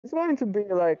It's going to be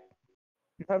like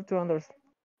you have to understand.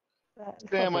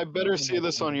 Damn, I better see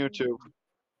this on YouTube.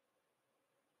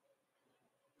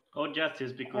 Or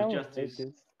Justice, I because don't hate Justice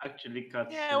this. actually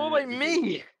cuts. Yeah, what about the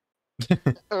me?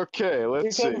 Okay,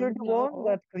 let's Because see. you're the one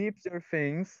that clips your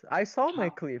things. I saw my How-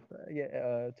 clip.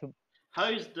 How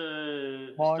is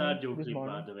the Morning, Stardew this clip, by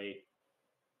morning. the way?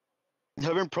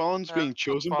 Having problems being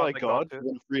chosen by probably got God to. to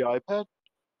win a free iPad?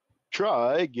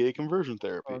 Try gay conversion Oh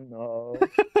therapy. no.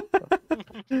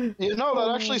 You know, that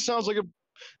actually sounds like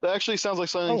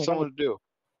something Oh, someone would do.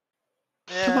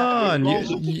 Come Yeah. on,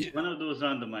 One of those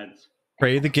random ads.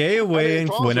 pray the gay away Having and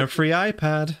problems win a with- free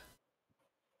iPad.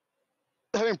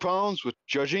 Having problems with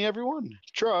judging everyone?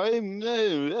 Try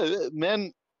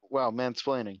men. Wow,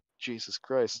 mansplaining. Jesus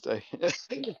Christ. I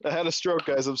had a stroke,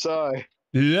 guys. I'm sorry.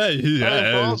 Yeah, Having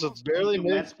yeah. problems with barely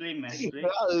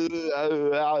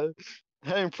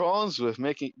having problems with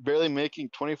barely making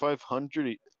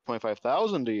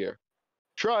 25,000 a year.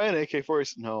 Try an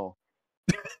AK-47. No.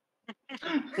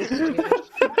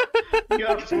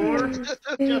 You're poor.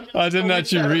 I didn't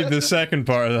actually read the second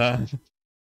part of that.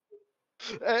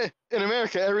 In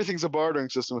America, everything's a bartering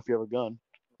system if you have a gun.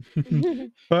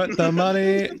 Put the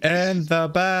money in the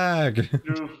bag.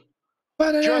 True.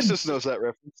 Put it in. Justice knows that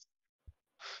reference.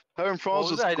 Having What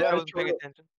problems was with that? I wasn't paying gladiatorial...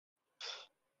 attention.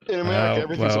 In America, Oh,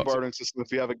 everything's well. a bartering system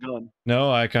if you have a gun.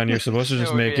 No, Icon, you're supposed to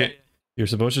just Oh, make yeah. it. You're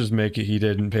supposed to just make it. He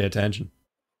didn't pay attention.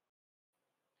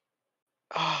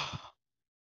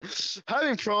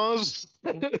 Having problems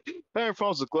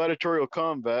with gladiatorial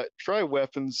combat, try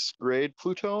weapons grade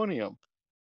plutonium.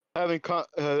 Having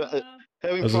Those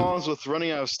are- problems with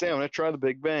running out of stamina, try the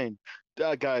Big Bang.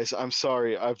 Guys, I'm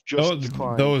sorry, I've just Those,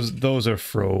 declined. those are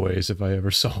throwaways if I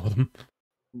ever saw them.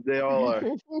 They all are.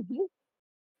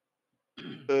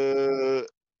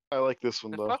 I like this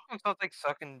one The though. first one sounds like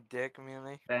sucking dick,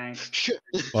 mainly. Thanks. Shit.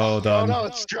 Well Oh done. no,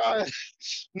 it's dry.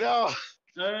 No.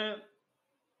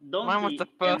 Don't Mine was be the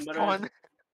first embarrassed. one.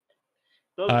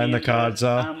 Don't And be the cards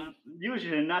embarrassed. are. I'm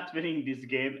usually not winning this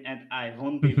game, and I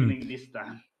won't be winning this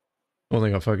time.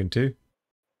 Only got fucking 2.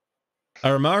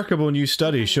 A remarkable new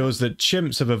study shows that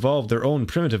chimps have evolved their own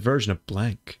primitive version of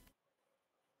blank.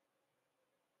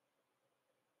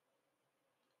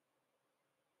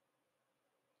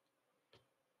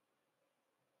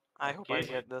 I hope I Okay.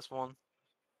 get this one.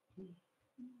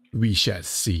 We shall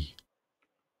see.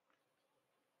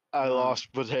 I lost,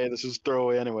 but hey, this is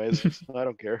throwaway anyways. I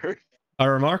don't care. A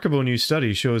remarkable new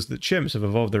study shows that chimps have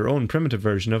evolved their own primitive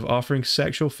version of offering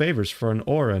sexual favors for an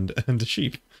oar and a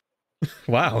sheep.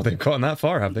 Wow, they've gotten that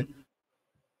far, have they?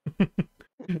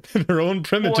 Their own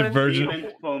primitive What? version.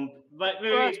 Went from, but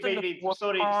First in the wait. fourth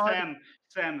Sorry, pod.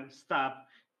 Sam, stop.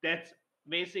 That's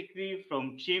basically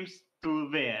from chimps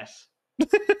to bears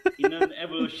in an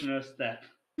evolutionary step.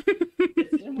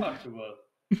 It's remarkable.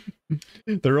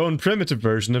 Their own primitive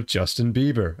version of Justin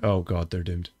Bieber. Oh god, they're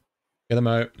doomed. Get them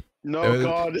out. No,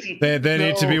 God. They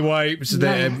need to be No. wiped.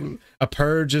 A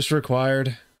purge is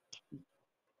required.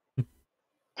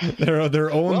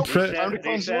 Their own Well, pri- time to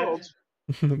cleanse the world.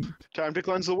 Time to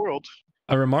cleanse the world.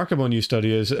 A remarkable new study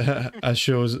shows that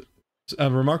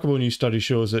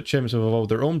chimps have evolved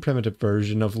their own primitive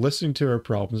version of listening to our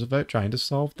problems without trying to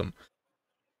solve them.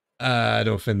 I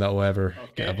don't think that will ever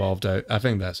get Okay. evolved out. I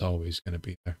think that's always going to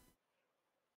be there.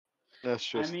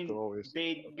 That's I just mean, always.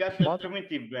 they got the What?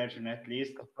 primitive version at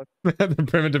least. The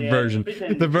primitive They are version,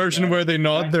 pretending the to version care. where they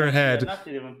nod Right their now, head. They're not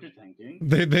even pretending.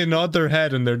 They nod their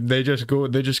head and they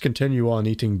just continue on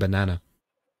eating banana.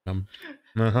 Yeah.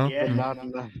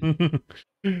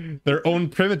 Their own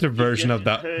primitive version of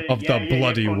that the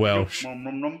bloody Welsh.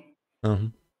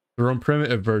 Their own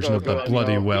primitive version Oh, of the God,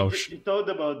 bloody no. Welsh. You thought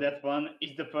about that one.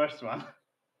 It's the first one.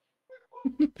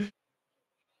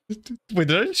 Wait,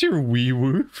 did I just hear wee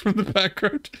woo from the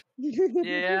background?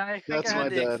 Yeah, I think That's I my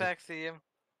had the dad. exact same.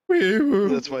 Wee woo.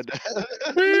 That's my dad.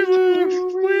 Wee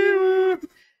woo. Wee woo.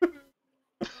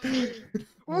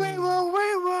 Wee woo,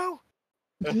 wee woo.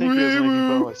 I think he was making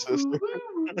fun of my sister.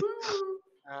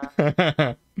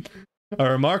 A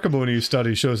remarkable new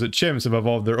study shows that chimps have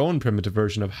evolved their own primitive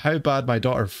version of how bad my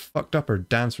daughter fucked up her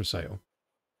dance recital.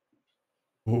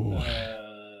 Ooh.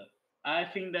 I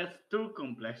think that's too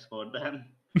complex for them.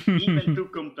 Even too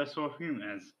complex for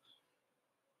humans.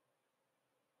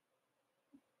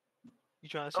 You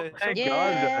trying to say Thank something?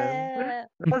 God,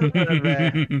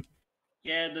 Yeah.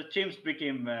 Yeah, the chimps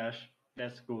became Vash.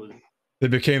 That's cool. They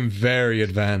became very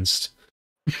advanced.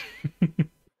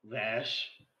 Vash.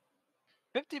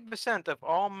 50% of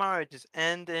all marriages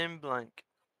end in blank.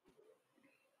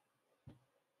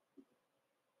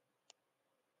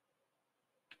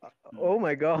 Oh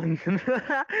my God.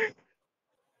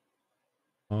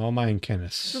 Oh, mine kind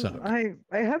of suck. I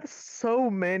have so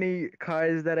many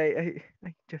cards that I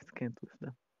just can't use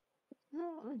them.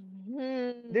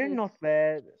 They're not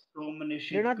bad. So many They're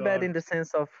shit not bad in the cards.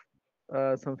 sense of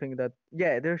something that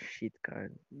they're shit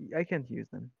cards. I can't use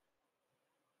them.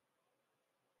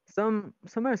 Some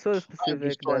are so I'm specific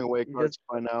just throwing that away you cards just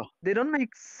by now. they don't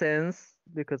make sense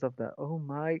because of that. Oh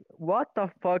my, what the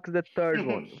fuck's the third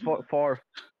one? Fourth.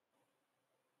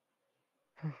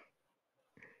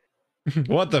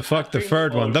 What the fuck? The Fifth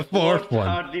third one, or the fourth one,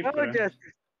 are No, different. just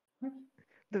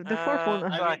the fourth one.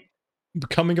 I Sorry. mean,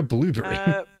 becoming a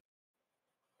blueberry.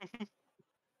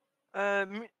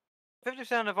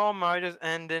 50% of all marriages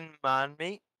end in man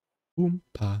meat.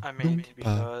 Oompa, I mean, to be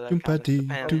loompa, fair, that kind loompa of dee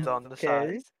depends doo. on the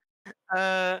Okay. size.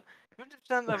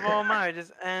 50% of all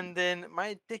marriages end in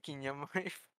my dick in your mouth.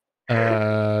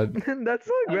 That's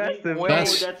so I mean, aggressive. no,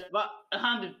 That's- that's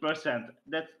 100%.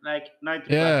 That's like 95%.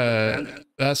 Yeah,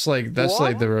 that's like the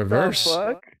What reverse.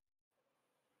 fuck?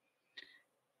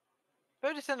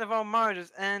 30% of all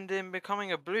marriages end in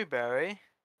becoming a blueberry.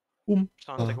 Sounds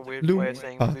like a Oompa, weird way of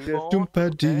saying loompa, blue ball. loompa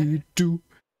Okay. dee doo.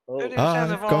 30%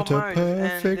 I've of all got a marriages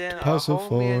end perfect in a puzzle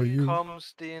homie for you.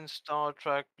 comes in Star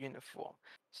Trek uniform.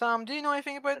 Sam, do you know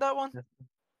anything about that one?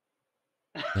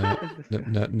 No,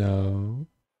 That's no.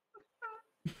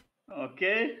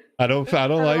 Okay. I don't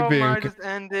 50% of like all being. marriages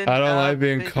end in I don't like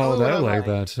being big called out like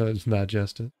blueberry. that. So it's not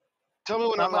just it. Tell me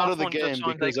when That I'm out last of the one just game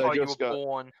sounds because like I how you just were got.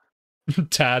 born.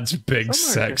 Tad's big Some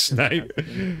are sex just night.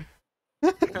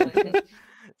 disgusting.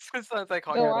 It sounds like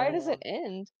how So you were why does born. it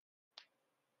end?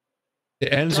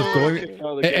 It ends with Oh, going. okay, out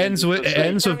of the It game ends with. because It I-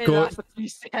 ends It with only going. lasts a few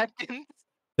seconds.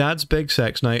 Dad's big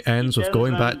sex night ends with Tell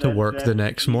going them back to that- work that the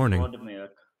next he morning. poured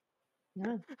milk.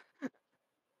 No.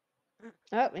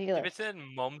 Oh, me If either. it said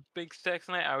mom's big sex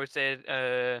night, I would say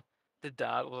the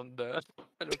dad wasn't there.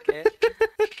 But okay.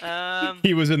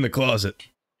 He was in the closet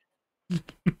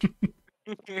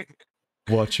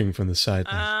watching from the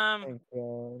sidelines. Thank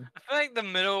God. I feel like the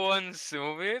middle one's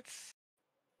Soviets.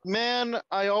 Man,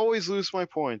 I always lose my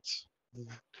points.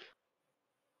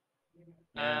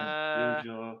 Yeah,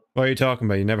 usual. What are you talking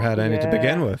about? You never had any to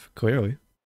begin Yeah. with, clearly.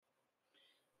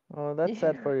 Oh, that's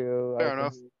sad for you. Fair Arthur.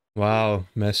 enough. Wow,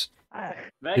 miss. I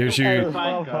Here's Welcome you- to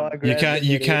Fight love how Club. You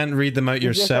aggressive can't read them out He's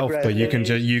just yourself, but you can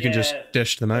aggressive. just Yeah,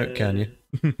 dish them out, can you?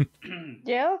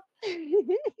 Yeah.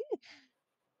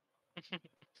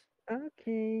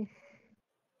 Okay.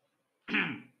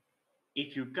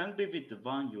 If you can't be with the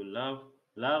one you love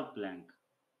blank.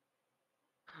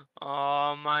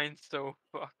 Oh, mine's so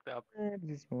fucked up.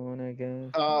 This one, I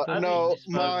guess. I No, think this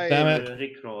was my Damn it.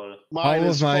 Rickroll. mine All of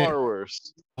is my- far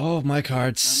worse. All of my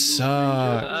cards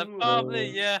suck. Probably,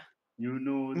 yeah. You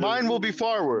know the Mine will be rules,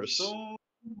 far worse. so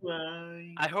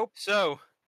why? I hope so.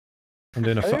 I'm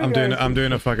doing a Are you I'm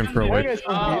doing guys- a fucking Are you throwaway. guys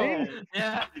competing?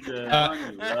 Yeah. The Uh, one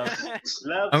you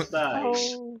love I'm- style.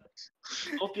 Oh.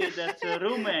 Okay, that's a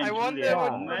romance. I wonder Juliet.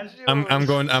 what Romance.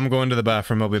 I'm going to the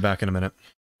bathroom. I'll be back in a minute.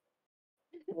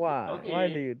 Why? Why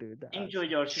Okay. do you do that? Enjoy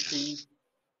your shitting.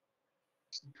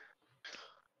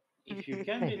 If you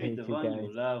can I be with hate the you one guys.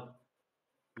 you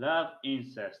love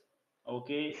incest.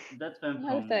 Okay, that went No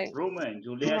from thanks. Romeo and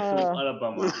Juliet to Ah.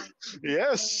 Alabama.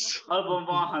 Yes. Album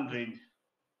 100.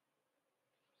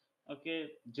 Okay,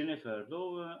 Jennifer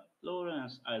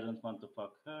Lawrence. I don't want to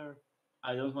fuck her.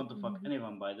 I don't want to fuck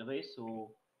anyone, by the way.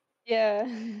 So, Yeah.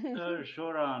 her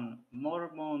Shoran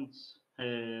Mormons,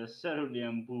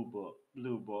 cerulean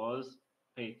blue balls.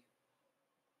 Wait,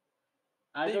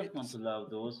 I don't want to love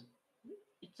those.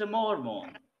 It's a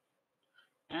Mormon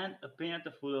and a planet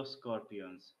full of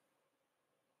scorpions.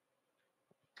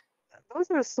 Those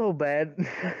are so bad. These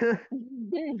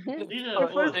The are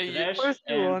all first, trash. first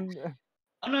And one.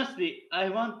 honestly, I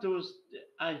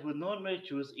would normally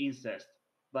choose incest,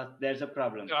 but there's a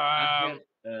problem. I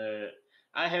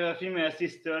have a female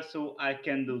sister, so I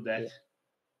can do that.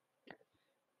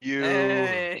 You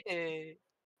Hey.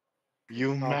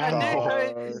 you Oh, I knew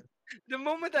mad. God. The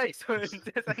moment I saw this,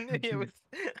 I knew it was.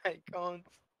 I can't.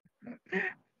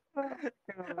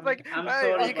 Like, I'm I-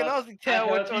 sorry, you can but also I tell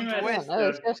have which a one's female which. No,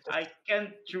 it's sister. just- I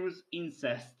can't choose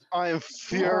incest. I am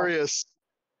furious.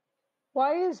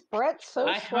 Why is Brett so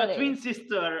I have a sweaty? twin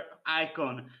sister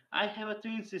icon. I have a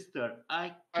twin sister.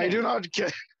 I can't. do not care.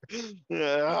 I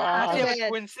Yeah. have Okay. a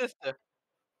twin sister.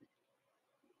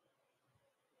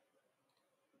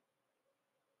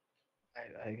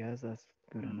 I guess that's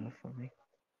good Hmm. enough for me.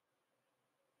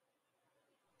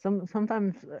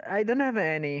 Sometimes I don't have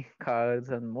any cards,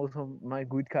 and most of my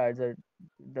good cards are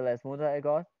the last ones I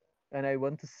got, and I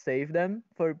want to save them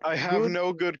for I have good,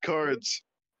 no good cards.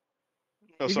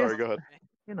 Oh, You sorry. just- Go ahead.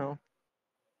 you know.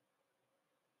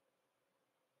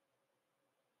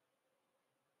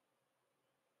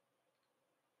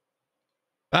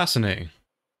 Fascinating.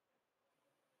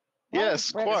 Why Yes,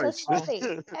 is Brett so quite.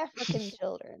 sweaty? African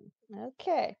children.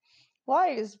 Okay. Why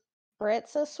is Brett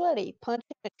so sweaty? Punching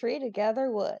a tree to gather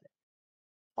wood.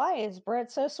 Why is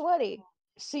Brett so sweaty?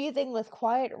 Seething with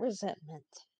quiet resentment.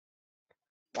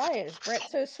 Why is Brett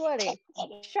so sweaty?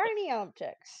 Shiny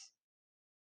objects.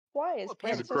 Why is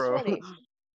Brett The so crow. sweaty?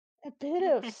 A bit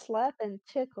of slap and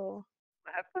tickle.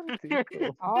 Happened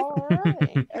to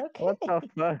Alright, What okay. the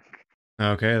fuck?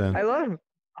 Okay then. I love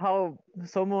how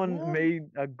someone Yeah. made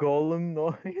a golem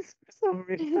noise for some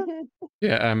reason.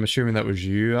 Yeah, I'm assuming that was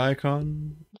you,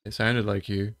 Icon. It sounded like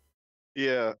you.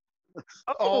 Yeah.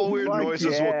 Oh, All weird fuck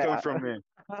noises will come yeah. from me.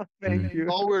 Thank Mm. you.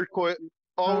 All weird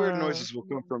Uh, noises will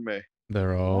come from me.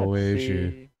 They're Let's always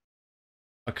you. see.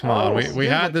 Oh, come on, Oh, we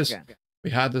had this this. again.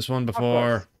 We had this one Of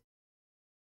course. before.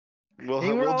 We'll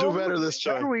In do Rome, better this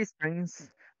there are time.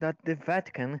 whisperings that the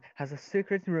Vatican has a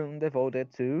secret room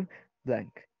devoted to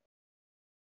blank.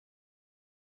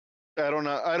 I don't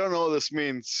know what this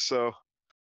means, so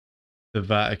The I'm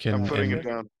Vatican putting it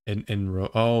down. in Rome.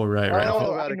 Oh right, right. I know I, the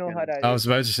Oh, I know Vatican. how that I is. was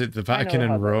about to say the I know Vatican how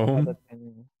in that- how Rome. that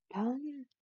can-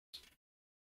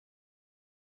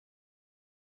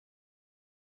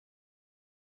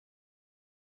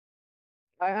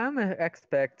 I am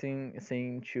expecting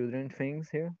seeing children things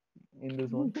here in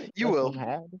this one. You Last will. one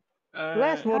had.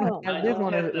 Last one Oh. had. I This don't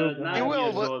one get is. the had. 9 will,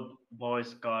 years but- old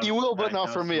boys card. You will, but right not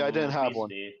now, for me. I so didn't have please one.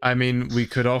 stay. I mean, we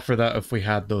could offer that if we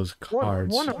had those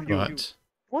cards, one of you- but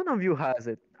One of you has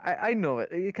it. I know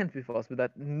it. It can't be possible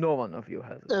that no one of you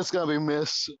has it. It's gonna be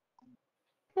Miss.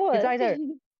 What? It's either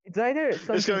It's gonna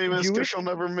be something Miss because Jewish she'll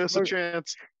never miss or- a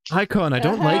chance. Icon, I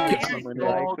don't like It's not my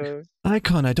name. like.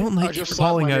 Icon. I don't I like just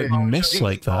calling slapped my out name. Miss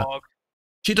like that. Dog.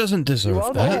 She doesn't You deserve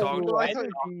either that. Dog, you I either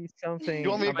thought- be something You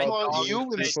want me to about call Jewish you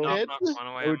people instead? Run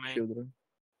away or on me. children.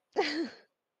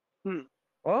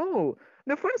 Oh,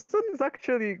 the first one is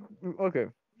actually okay.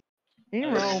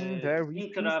 In Rome, there we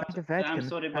think that Interrupt. the I'm Vatican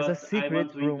sorry, has a but I secret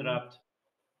want to room. interrupt.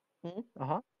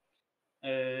 Uh-huh.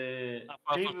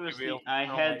 Previously, I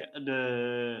had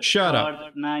the Shut up.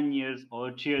 card 9 years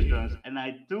old children, and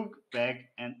I took back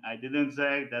and I didn't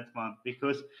select that one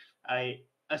because I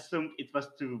assumed it was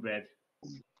too bad.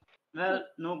 Well,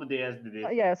 nobody else did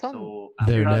it. Yeah, some- So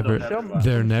They're I'm proud never of everyone.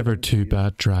 they're never too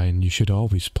bad, Ryan. You should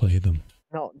always play them.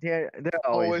 No, they're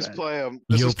Always bad. play them.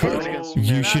 This You'll is cards put- against you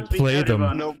humanity. should Not with play them.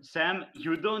 everyone. Nope. Sam,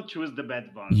 you don't choose the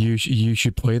bad ones. You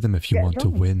should play them if you Yeah, want to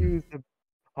don't win. choose the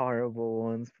horrible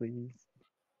ones, please.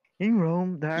 In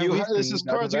Rome, there are This whisperings is that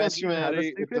the cards against Vatican has a humanity.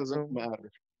 It secret doesn't room.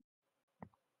 matter.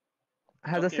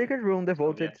 Has a Okay. secret room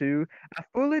devoted Okay. to a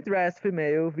fully dressed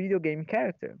female video game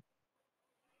character.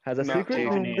 Has a Not secret Kate.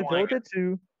 room Name. devoted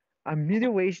to a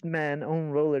middle-aged man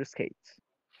on roller skates.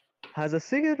 Has a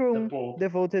secret room Pope.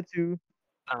 devoted to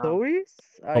Uh, Tories?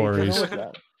 I don't know Tories. what's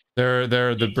that. They're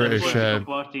the It's British a political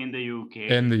party in the UK.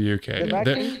 in the UK. The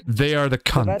Vatican- They are the The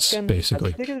cunts, Vatican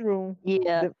basically. has a secret room.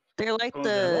 Yeah, The- they're like Oh,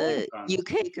 they're the all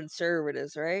UK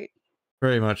conservatives, right?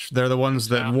 Pretty much. They're the ones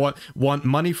that Yeah. want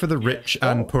money for the Yes. rich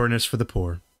and Oh. poorness for the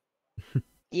poor.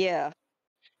 Yeah.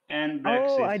 And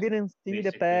Brexit. Oh, I didn't see the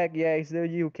basically. pack. Yeah, it's the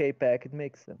UK pack. It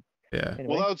makes sense. Yeah. Anyway,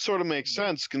 Well, that would sort of make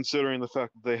sense considering the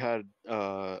fact that they had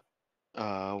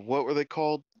what were they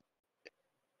called?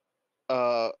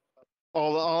 All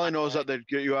I know is that they'd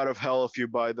get you out of hell if you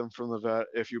buy them from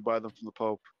the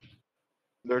Pope.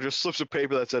 They're just slips of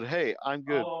paper that said, "Hey, I'm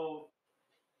good." Oh,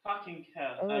 fucking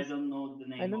hell. Oh, I don't know the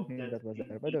name I don't of think that. that was there,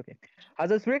 thing. but okay. Has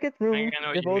a secret room I know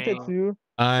what you devoted mean. to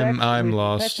I'm sex with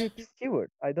lost. Patrick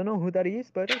Stewart. I don't know who that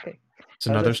is, but okay. It's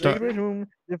another Star room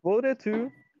devoted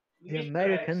to the Mr.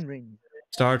 American X. Ring.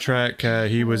 Star Trek.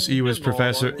 He was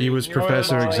Professor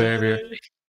Xavier.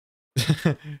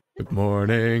 Good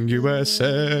morning,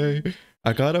 USA.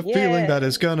 I got a feeling that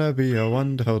it's gonna be a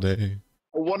wonderful day.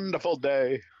 A wonderful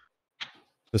day.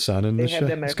 The sun in They the have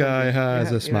the American sky dream.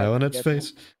 has You a smile have on to its get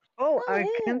face. Oh, Oh, I yeah.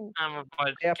 can. I'm about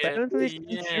to They apparently get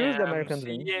still choose the American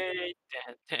dream.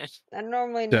 Yeah. I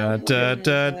normally Da know. da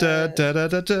da da da da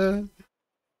da da.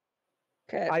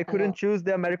 Crap, I couldn't choose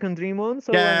the American dream one,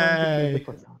 so Yay. I'm going to choose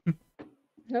the first one.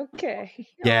 Okay.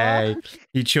 Yay!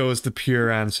 He chose the pure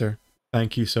answer.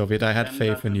 Thank you, Soviet. I had I'm faith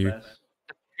not in the you. best.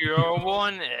 Pure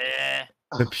one. Eh.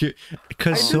 The pure, I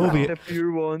because do have Soviet, the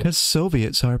pure one. because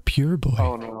Soviets are pure boy.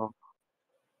 Oh no.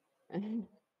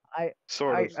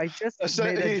 Sort of. I just So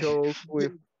made a joke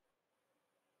with.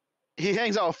 He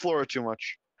hangs out with Flora too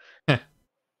much.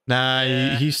 Nah,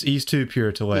 Yeah. he's too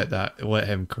pure to let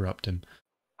him corrupt him.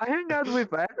 I hang out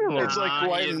with everyone. It's like Nah,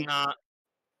 white he's and- not.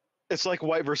 It's like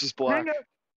white versus I black. hang out.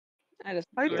 I just.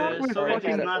 I talk with So it fucking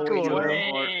is not everyone. pure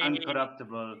everyone. or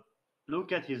uncorruptible.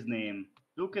 Look at his name.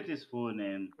 Look at his full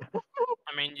name.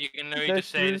 I mean, you can only That's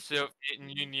just say the true.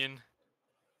 Soviet Union.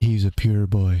 He's a pure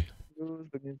boy.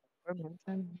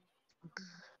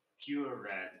 Pure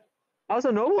red.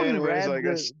 Also, no one Anyways, read I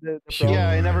guess. the Pure. Yeah,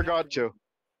 I problem. never got to.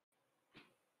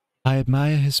 I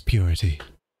admire his purity.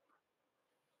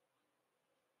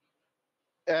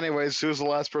 Anyways, who's the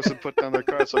last person to put down their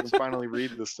card so I can finally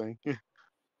read this thing?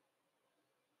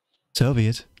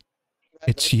 Soviet,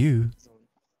 it's you.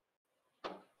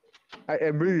 I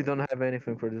really don't have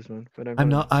anything for this one, but I'm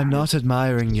not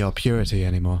admiring your purity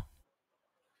anymore.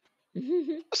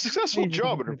 A successful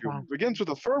job interview begins with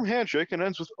a firm handshake and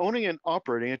ends with owning and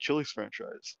operating a Chili's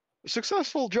franchise. A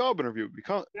successful job interview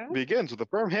begins with a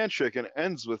firm handshake and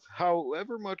ends with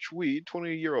however much weed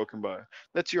 20 euro can buy.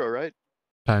 That's euro, right?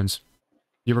 Pounds.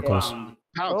 You were close. Pound.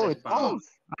 Pounds. Oh, it's Pounds.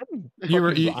 You were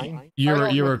fucking blind.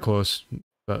 you were close,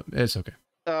 but it's okay.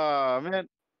 Man.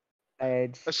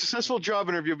 Edge. A successful job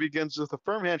interview begins with a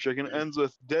firm handshake and ends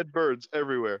with dead birds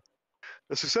everywhere.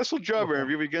 A successful job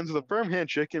interview begins with a firm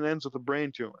handshake and ends with a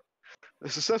brain tumor. A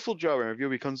successful job interview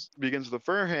begins with a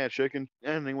firm handshake and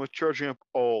ending with charging up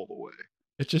all the way.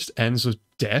 It just ends with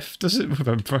death, does it? With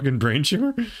a fucking brain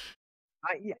tumor?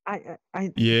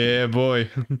 Yeah, boy.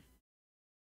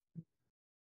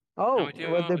 Oh, Would you,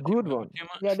 well, the would you- good would one. you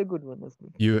mind? Yeah, the good one. That's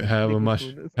good. You however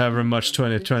much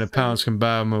 20 pounds can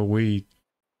buy my weed.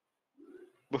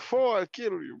 Before I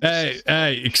kill you, Hey, Mr.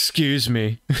 hey, excuse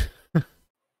me.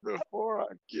 Before I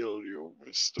kill you,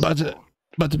 Mr. But Bond.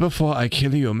 but before I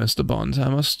kill you, Mr. Bond,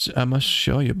 I must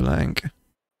show you blank.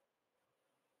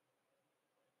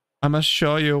 I must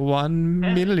show you $1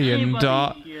 million.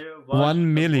 $1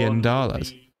 million.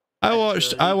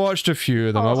 I watched a few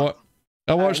of them.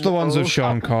 I watched the ones with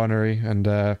Sean Connery and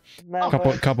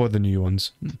couple of the new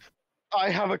ones. I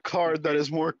have a card that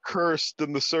is more cursed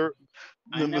than the surface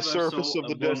of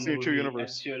the Destiny 2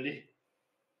 universe. Actually.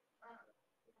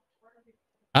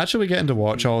 Actually, getting to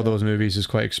watch all those movies is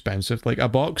quite expensive. Like a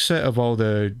box set of all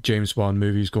the James Bond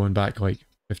movies going back like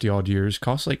 50 odd years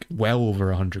costs like well over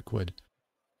 100 quid.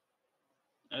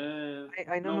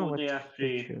 I don't know No, what they are to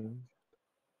free. choose.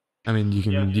 I mean, you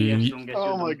can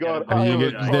Oh my god, I mean, I you have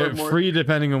get, a they're card more. free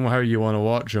depending on how you want to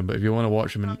watch them, but if you want to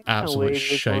watch them in absolute Wait, this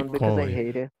shite one because I quality.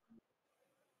 hate it.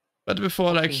 But before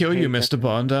I fucking kill you, hate that Mr.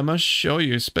 Bond, I must show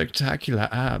you spectacular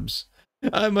abs.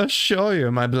 I must show you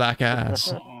my black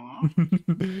ass.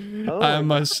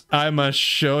 I must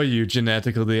show you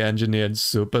genetically engineered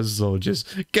super soldiers.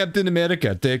 Captain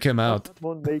America, take him out. That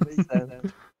won't make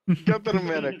sense. Captain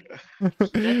America.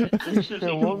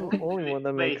 The only one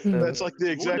that makes sense. That's like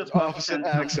the exact opposite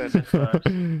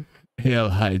accent. Hail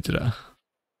Hydra.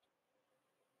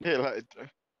 Yeah, like,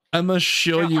 I must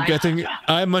show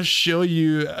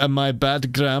you my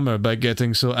bad grammar by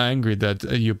getting so angry that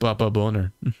you pop a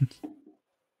boner.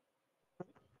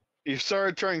 you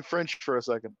started trying French for a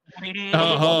second.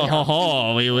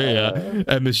 Oh, oui, oui.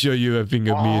 I must show you a thing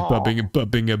of me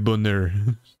popping a boner.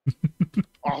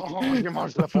 Oh, you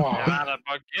must have Not a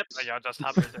baguette, you're just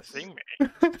happy to see me.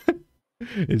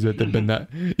 Is that the banana?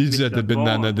 Is that the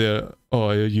banana there?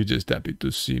 Oh, you're just happy to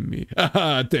see me.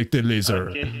 Take the laser.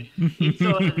 Okay. It's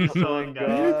already song,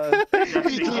 guys.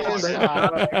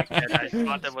 God. I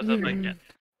thought it was a baguette.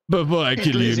 Before I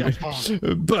kill you,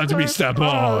 but Mr.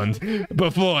 Bond,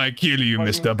 before I kill you,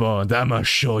 Mr. Bond, I must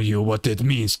show you what it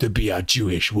means to be a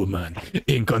Jewish woman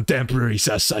in contemporary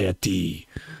society.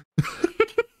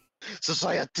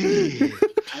 Society.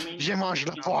 I mean, Je mange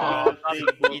le it's poire. a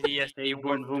fake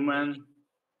Bond woman.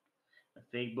 A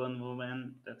fake Bond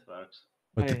woman, that works.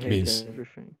 What I it hate means.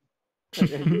 everything.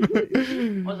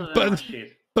 Also, But-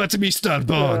 shit. But Mr.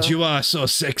 Bond, you are so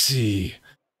sexy.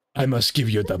 I must give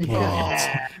you the point.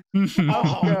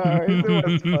 Oh, God, it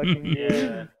was fucking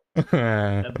Yeah,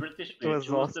 Yeah. a British It was bitch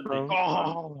was the awesome. big.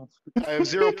 Oh, I have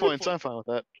 0 points. I'm fine with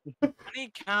that. Money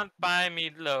can't buy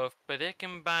me love, but it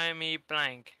can buy me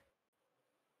blank.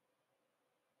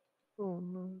 Oh,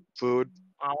 no. Food.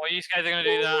 Oh, well, you guys are gonna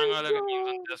do that. I'm gonna look at memes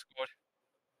on Discord.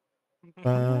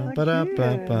 Ba, ba, da,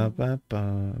 ba, ba, ba,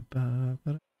 ba, ba,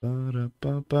 ba, da,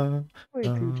 ba, ba, Wait, ba,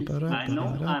 Poochie. ba, da, I know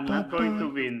ba, I'm da, not ba, going ba. to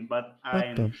win, but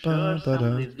I'm ba, sure ba, da.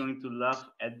 somebody is going to laugh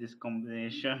at this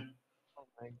combination. Oh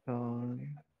my god.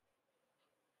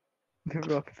 The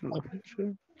rocket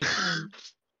launcher.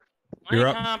 You're Money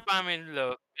up. can't buy me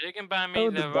love, but it can buy me Oh,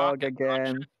 the the dog rocket again.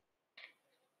 launcher.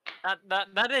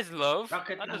 That is love.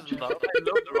 Rocket That is launcher. love. I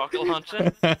love the rocket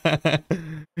launcher.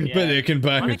 But they can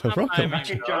buy me Money the can't buy rocket me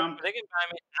launcher. Rocket love, jump. but they can buy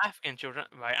me African children.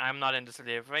 Right, I'm not into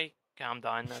slavery. Calm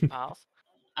down, pals.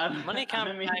 Money can't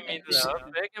I mean, buy me love,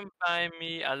 but they can buy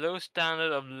me a low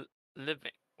standard of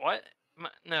living. What?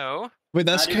 No. Wait,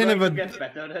 that's Are you kind of going to a. get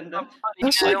better than that? Money,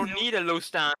 That's I like- don't need a low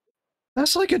standard.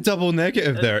 That's like a double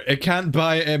negative there. It can't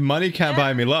buy money can't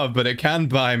buy me love, but it can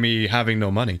buy me having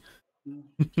no money.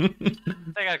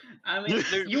 I mean,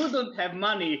 you don't have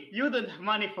money. You don't have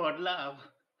money for love.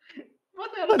 What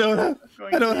else?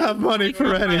 I don't have money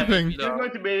for anything. You're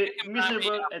going to be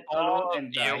miserable and alone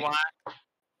and die.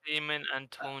 Demon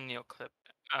Antonio clip.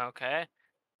 Okay.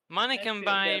 Money Let's can save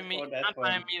buy that me, for that not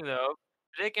buy one. me though.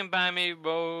 They can buy me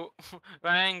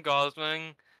Ryan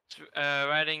Gosling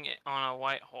riding on a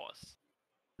white horse.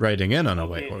 Riding in on a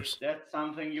white Okay, horse. that's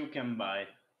something you can buy.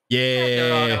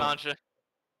 Yeah. Launcher.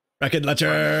 Rocket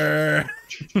launcher.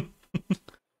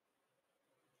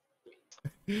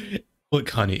 Look,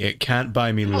 honey, it can't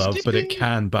buy me love, but it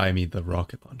can buy me the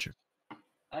rocket launcher.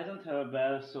 I don't have a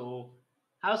bell, so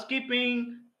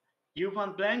housekeeping. You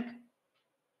want blank?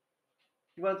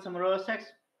 You want some raw sex?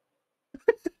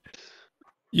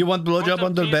 You want blowjob some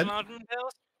under peas bed? mountain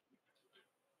pills?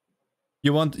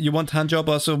 You want hand job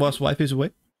also whilst wife is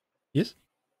away? Yes.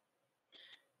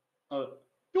 Oh,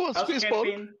 You want space bug?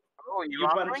 housekeeping. Oh, You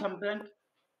want some blank?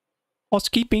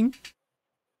 Housekeeping.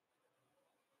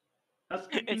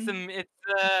 Housekeeping.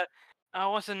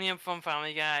 What's the name from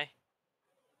Family Guy?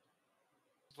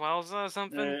 Wowza or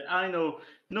something? I know.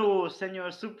 No,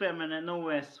 Senor Superman and no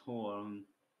asshole.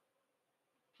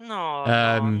 No,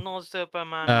 no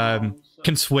Superman. No.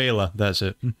 Consuela, that's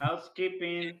it.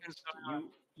 Housekeeping.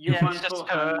 You Yeah, want just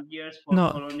 400 years for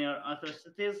No. colonial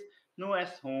atrocities? No as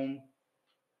home.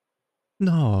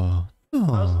 No.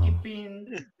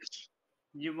 Housekeeping.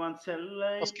 You want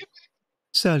cellulite?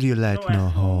 Cellulite No no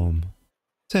at home.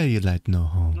 Cellulite no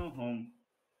home. No home.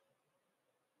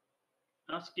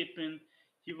 Housekeeping.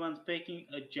 You want faking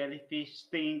a jellyfish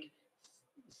sting,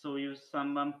 so you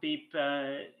someone peep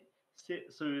on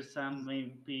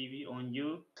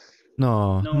you.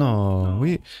 No.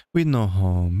 We no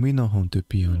home. We no home to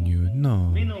pee on you.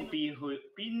 No. We no pee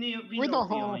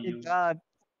on you. God.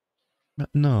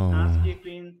 No.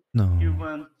 Housekeeping. No. You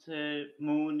want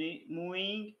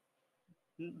mooing?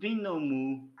 We no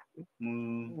moo.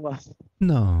 No.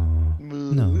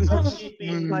 No.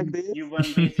 Housekeeping. Like this. You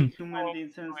want basic human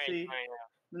decency?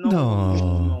 No.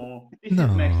 No. This is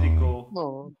Mexico.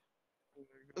 No.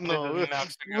 No, No.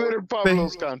 Mexico. We're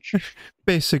Pablo's country.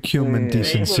 Basic human Yeah.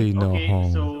 decency no Okay,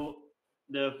 home. so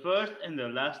the first and the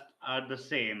last are the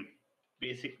same,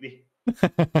 basically.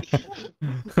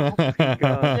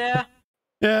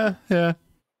 Yeah. Yeah.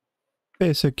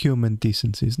 Basic human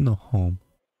decency is no home.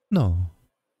 No.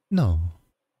 No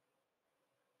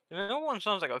one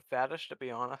sounds like a fetish, to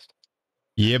be honest.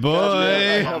 Yeah, boy.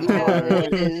 Yeah,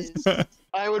 it is.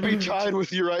 I would be tied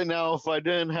with you right now if I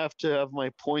didn't have to have my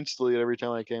points deleted every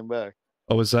time I came back.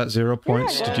 Oh, was that 0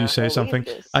 points? Did you say believe something?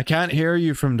 this. I can't hear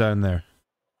you from down there.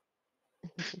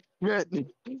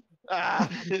 Ah.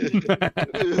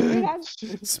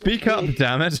 Speak up,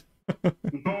 damn it.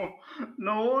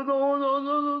 No.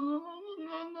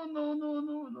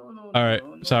 All right,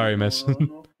 sorry, miss.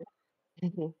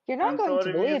 You're not I'm going to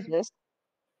sorry, believe miss. this,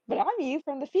 but I'm you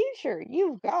from the future.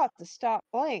 You've got to stop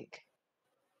blank.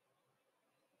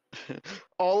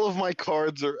 All of my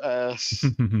cards are ass.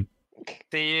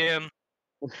 The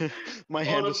My All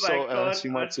hand of is my so ass, cards you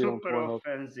are might see it on super Pornhub.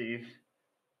 offensive.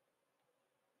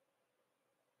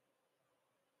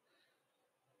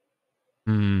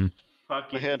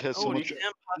 Fuck My it. hand has so much.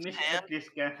 Miss Atlas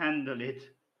can handle it.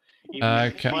 Even I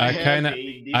if kind you My can hand-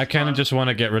 say this of one, just want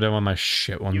to get rid of one of my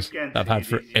shit ones can't that I've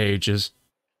say had for this. ages.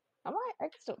 I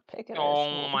can still pick it.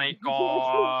 oh my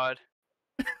god.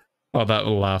 Oh, that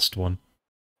last one.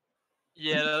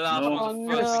 Yeah, the last No. one's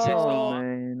the Oh, first no. I So saw.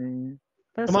 many.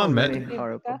 There's Come so on, many Matt.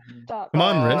 horrible. Come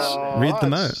on, Riz. Read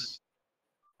them out. that's-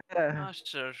 Yeah. That's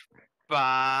just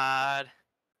bad.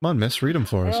 Come on, miss. Read them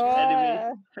for us.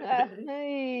 Anyway.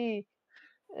 Hey.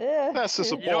 That's You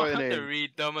don't have to disappointing. read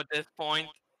them at this point.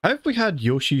 Have we had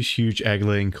Yoshi's Huge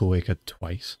Egg-Laying Cloaca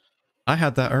twice? I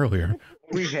had that earlier.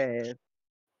 We have.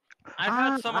 I've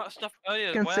had some stuff earlier I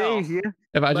as can well. say here.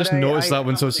 If I But just I- noticed I- that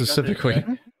one so Because it's specifically.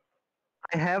 bad.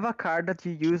 I have a card that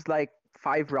you used like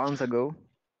 5 rounds ago.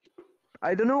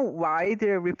 I don't know why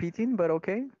they're repeating, but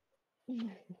okay.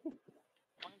 Went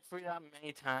through that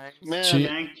many times. Man, Gee,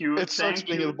 Thank you. it sucks Thank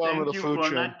being at you. the bottom of Thank the you food for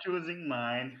chain. not choosing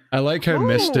mine. I like how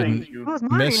Miss No, didn't Thank you. It was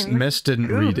Miss mine. Miss didn't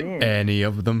Cool, read man. any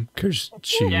of them because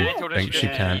she Yeah, I told her thinks she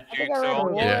yeah. can't. I think I read so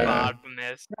one. Yeah. bad from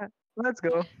this. Let's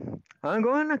go. I'm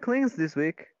going to cleanse this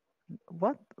week.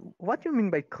 What do you mean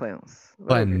by cleanse?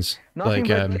 Well, okay. Cleanse, Nothing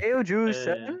like but kale juice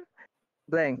uh, and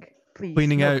blank. Please.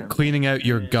 cleaning nothing. out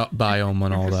your gut biome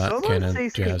and all If that someone kind of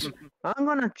says, jazz. "Hey, I'm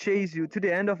gonna chase you to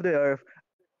the end of the earth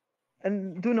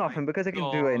and do nothing because I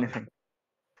can do God. anything."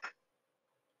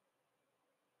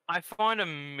 I found a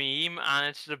meme and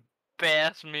it's the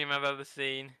best meme I've ever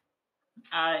seen.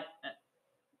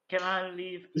 Can I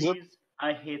leave, Is it- please?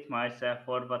 I hate myself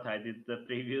for what I did the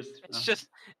previous. It's just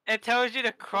it tells you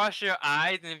to cross your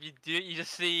eyes, and if you do it, you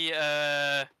just see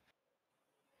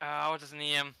what's his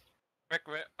name? What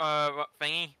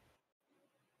thingy?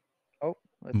 Oh,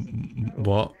 let's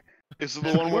What? Is it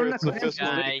the one where it's the This fist?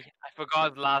 Guy, I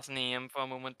forgot his last name for a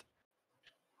moment.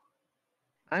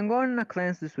 I'm going on a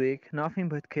cleanse this week. Nothing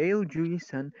but kale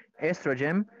juice and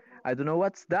estrogen. I don't know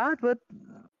what's that, but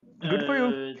good for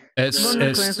you. It's I'm going on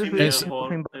a cleanse this week. it's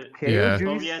Nothing but yeah. kale juice.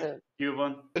 Soviet, do you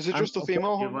want? Is it I'm just a okay.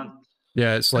 female Do you hormone? want?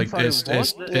 yeah. It's like sorry, it's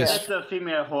what? That's the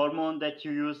female hormone that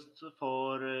you use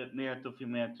for male to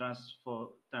female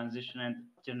transition and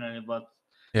generally what.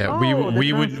 yeah. Oh, we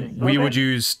the would transition. we would Okay.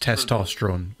 use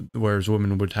testosterone, whereas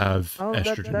women would have Oh,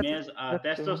 estrogen. Males are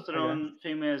that's true, I testosterone,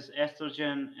 females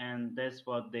estrogen, and that's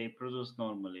what they produce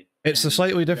normally. It's a And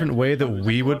slightly different that's way what that causes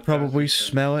we would blood probably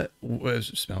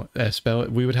transition. spell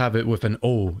it. We would have it with an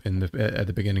O in the at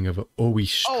the beginning of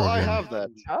oestrogen. Oh, I have that.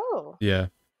 Oh. Yeah.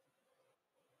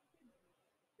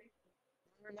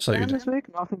 Slightly And this week,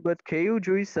 nothing but kale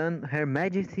juice and Her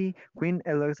Majesty Queen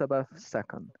Elizabeth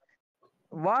II.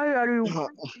 Why are you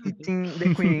eating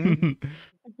the Queen?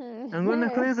 I'm gonna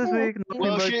cleanse this week. Nothing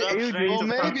Well, but she- Stop kale trying juice. to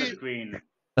well, fuck maybe- the queen.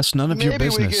 That's none of your Maybe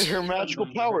we business. get her magical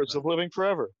powers of living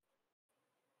forever.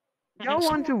 Y'all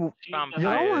want to? Y'all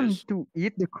Vampires. want to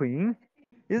eat the Queen?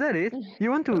 Is that it?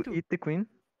 You want to eat the Queen?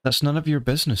 That's none of your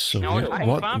business, No, Soviet. I-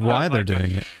 What? vampires Why they're like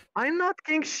doing it? I'm not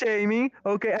king shaming.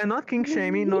 Okay, I'm not king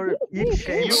shaming nor eat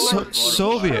shaming.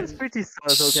 Soviet. That's pretty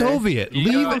sus, okay? Soviet, You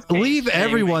leave guys leave can't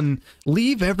shame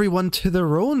everyone to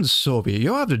their own, Soviet. You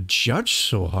don't have to judge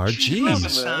so hard. Listen, Jeez. man.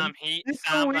 Sam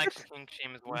so likes king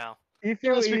shame as well. If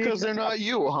you That's eat because they're not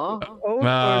you, huh? old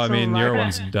Well, I person mean, your like,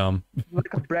 one's dumb.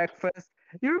 like a breakfast,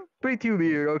 you're pretty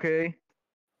weird, okay?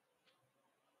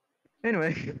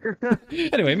 Anyway,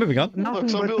 Anyway, moving on. nothing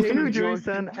some but people can kale enjoy- juice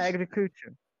and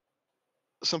agriculture.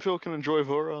 Some people can enjoy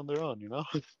Vora on their own, you know?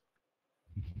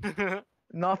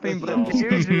 Nothing but No. kale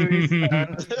juice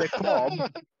and the club.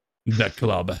 The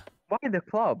club. Why the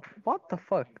club? What the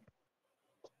fuck?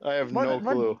 I have What, no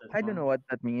what- clue. I don't know what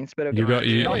that means, but okay. You got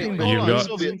you. Nothing but hold You've on, kale got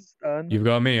Soviet. juice and- you've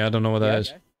got me. I don't know what that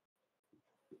is.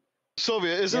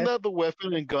 Soviet, isn't Yes. that the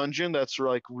weapon in Gungeon that's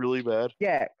like really bad?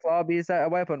 Yeah, club is a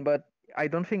weapon, but I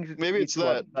don't think Maybe it's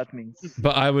what that means.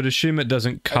 But I would assume it doesn't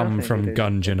I don't come think from it is.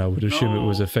 Gungeon. I would assume it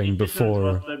was a thing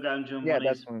before. The Gungeon Yeah, one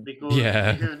that's is one. because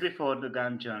Yeah. this is before the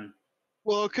Gungeon.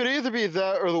 Well, it could either be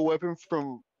that or the weapon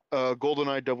from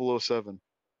GoldenEye 007.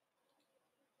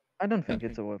 I don't think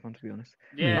it's a weapon, to be honest.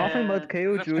 Yeah. Nothing but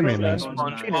kale That's juice I mean, and that's-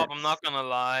 SpongeBob, I'm not gonna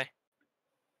lie.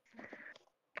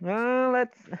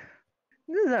 let's.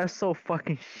 These are so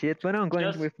fucking shit. But I'm going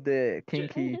Just- with the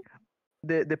kinky,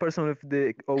 the person with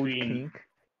the old Queen. kink.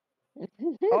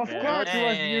 Of Yeah. course, it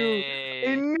was you. I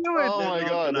Hey. knew it. Oh my Don't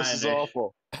god, deny this is this.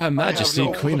 awful. Her Majesty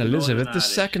no- Queen no Elizabeth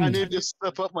knowledge. I II. need to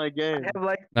step up my I game. have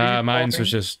like. three Mine's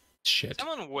was points. just shit.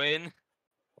 Someone win.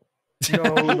 No,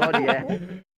 not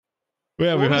yet.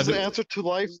 Well, we've What is had. the answer to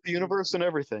life, the universe, and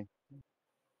everything?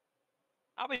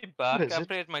 I'll be back. is I it?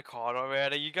 played my card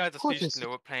already. You guys are What too is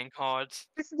slow at playing cards.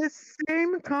 It's the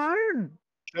same card.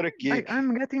 Shut it, geek.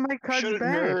 I'm getting my cards Shut it,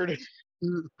 back. nerd.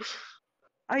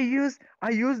 I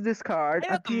used this card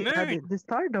Hey, at the the moon.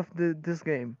 start of this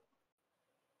game.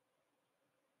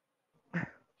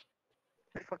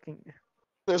 I fucking.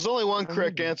 There's only one I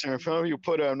correct mean- answer. In front of you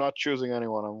put it, I'm not choosing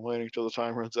anyone. I'm waiting till the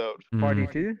time runs out. Hmm.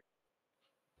 42?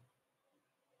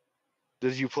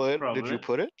 Did you play it? Did Probably. you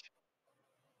put it?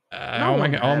 No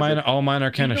one All mine are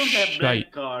We kind of don't have shite.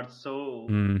 bad cards, so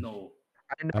Hmm. no.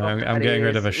 I know I'm that getting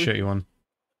rid of a is- shitty one.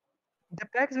 The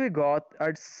packs we got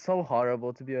are so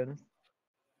horrible, to be honest.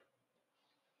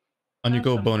 On you Have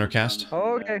go, some boner good cast.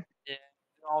 ones in there. Okay,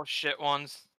 All shit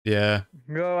ones. Yeah.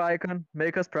 go Icon,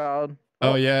 make us proud.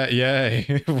 Oh yeah,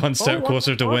 yay! One step what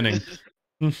closer to the fuck? winning.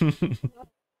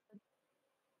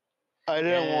 I didn't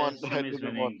Yeah, want. I somebody's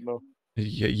didn't winning. want. No.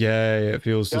 Yay! It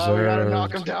feels Oh, we gotta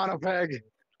knock deserved. him down a peg.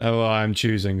 Oh, well, I'm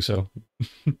choosing so.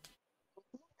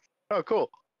 Oh, cool.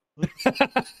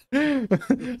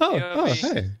 Oh,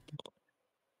 hey.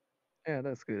 Yeah,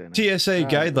 that's good. enough. TSA Ah,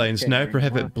 guidelines okay, now anymore.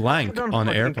 prohibit I blank don't on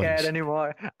fucking airplanes. care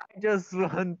anymore. I just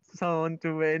want someone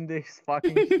to win this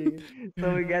fucking shit,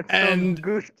 so we get some And-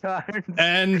 good cards.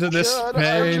 End this God, I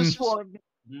pain. just want.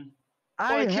 Mhm.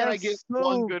 Why can't I have get so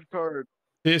one good card?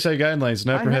 TSA guidelines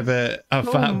now I have prohibit a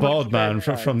so fat much bald man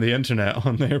bad from the internet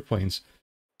on airplanes.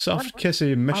 Soft What?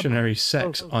 kissy missionary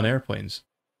sex so on airplanes.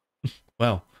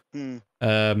 Well, Hmm.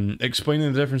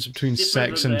 explaining the difference between Depends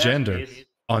sex on and the gender airspace.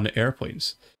 on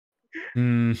airplanes.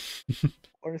 Hmm.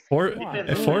 Or Or Depends a on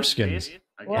the foreskins.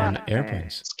 airspace. Wow. on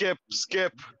airplanes. Skip.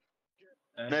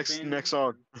 Next Spin.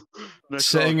 song. Next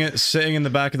song. Sitting in the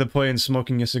back of the plane,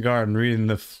 smoking a cigar and reading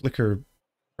the Flickr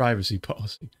privacy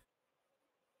policy.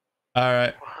 All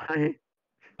right.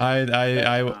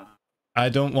 Why? I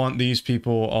don't want these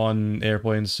people on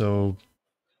airplanes, so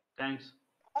Thanks.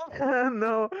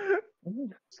 No.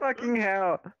 Fucking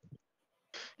hell.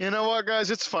 You know what, guys?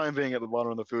 It's fine being at the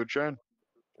bottom of the food chain.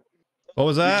 what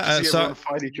was You get that? to see everyone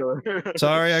fight each other.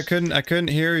 Sorry, I couldn't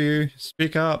hear you.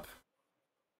 Speak up.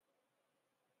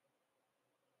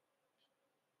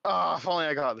 Ah, if only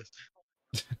I got this.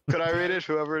 Could I read it?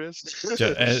 Whoever it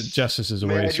is. Justice is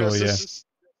May away, I, so yeah. Justice?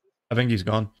 I think he's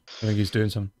gone. I think he's doing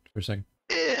something for a second.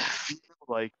 If you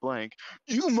like blank,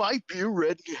 you might be a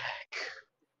redneck.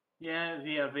 Yeah,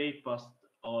 we are way past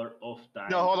our off time.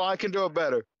 No, hold on. I can do it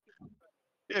better.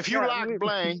 If you Yeah, like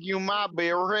blank, you might be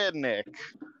a redneck.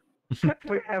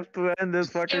 We have to end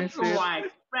this fucking If you shit. like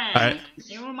Frank,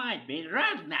 you might be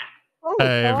redneck. Oh,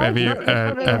 Have you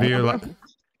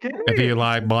if you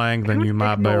like blank, then you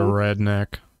might be a redneck.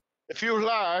 If you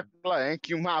like blank,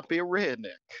 you might be a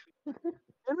redneck.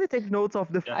 Can we take notes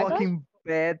of the Yeah. fucking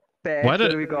bad Why packs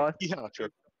did- that we got? Yeah, true.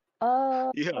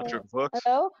 Uh, Yeah, true. Books.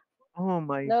 hello? Oh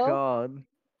my No. god.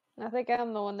 I think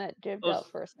I'm the one that jibbed Us.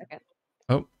 out for a second.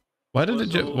 Why did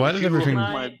it? Also, Why if did you everything? like-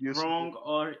 Am My I abuse- wrong,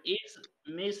 or is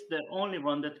Miss the only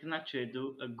one that can actually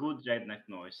do a good redneck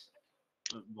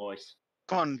voice?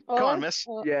 Come What? on, miss.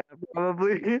 What Yeah,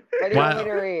 probably. do you want Wow. me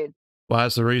to read?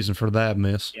 What's the reason for that,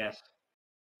 miss? Yes.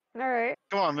 Alright.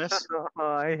 Come on, miss. Oh,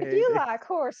 I If hate you it. like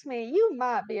horse meat, you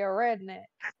might be a redneck.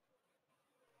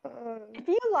 If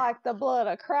you like the blood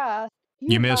of Christ,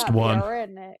 You missed might one. be a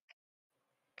redneck.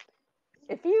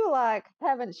 If you like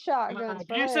having shotguns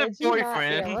for abusive heads, you might be a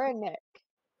boyfriend. redneck.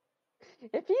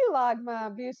 If you like my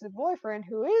abusive boyfriend,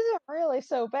 who isn't really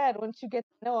so bad once you get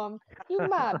to know him, you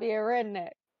might be a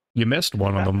redneck. You missed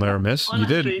one of them there, miss. You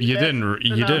Honestly, didn't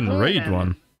read then.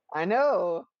 one. I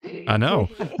know. I know.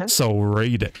 So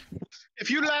read it. If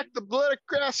you like the blood of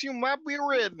Christ, you might be a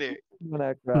redneck. I'm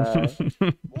gonna cry.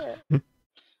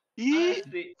 Yeah.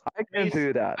 Honestly, I can Miss,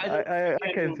 do that. I don't I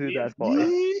think can will do be that, able boy.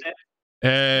 to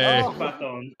Hey, Oh. spot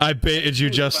on. I baited you,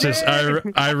 Justice. I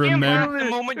Remember remember. the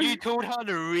moment you told her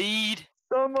to read?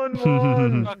 Someone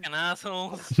won. Fucking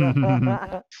assholes.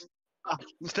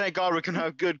 Thank God we can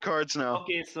have good cards now.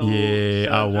 Okay, so Yeah,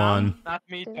 I third won. round. That's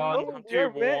me Oh, done. I'm too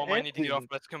we're warm. I need to get off ending.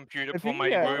 this computer I before think my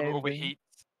we are room ending.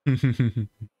 overheats.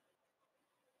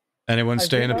 Anyone I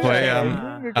staying to think we play? are I'm-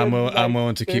 ending I'm because, like,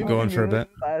 willing to keep 10 going for a bit.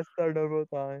 minutes past our normal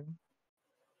time.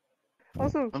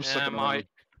 Also, I'm Yeah, sticking my around.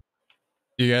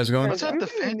 You guys going? Let's have we the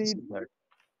really fantasy need- pack.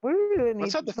 we really need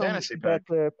Let's have the some fantasy pack.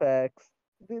 better packs.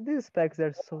 These packs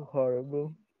are so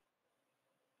horrible.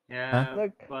 Yeah,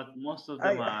 Like, but most of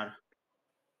them I- are.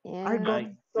 I Yeah. got Like,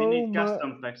 we so need much.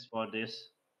 custom packs for this.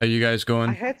 Are you guys I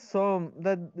going? had some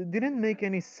that didn't make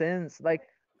any sense, like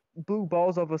blue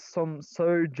balls of some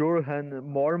Sir Jorhan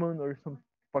Mormon or some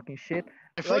fucking shit.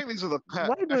 I feel like Like, these are the packs.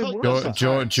 why do I I feel like want those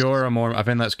Jo are the packs. Jorah Mormont. I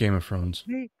think that's Game of Thrones.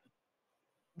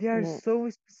 They are Mm. so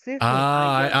specific.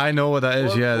 I know what that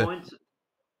is. 4 Yeah, points.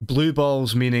 blue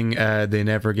balls meaning they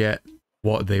never get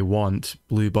what they want.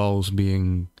 Blue balls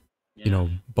being, Yeah. you know,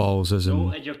 balls as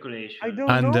No in. ejaculation. I don't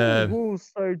And, know who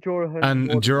Sir Jorhan And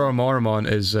Mormon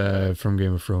Jorah is. Mormont is from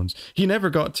Game of Thrones. He never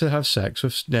got to have sex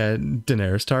with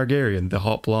Daenerys Targaryen, the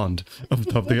hot blonde of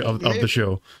the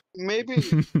show. Maybe,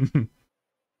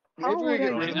 How maybe we would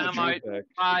get I rid of the know? Jew pack. because-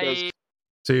 I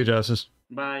See you, Justice.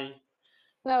 Bye.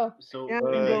 No. So, Yeah, I'm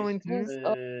going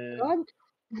to. God.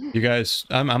 You guys,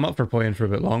 I'm up for playing for a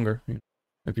bit longer,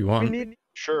 if you We want.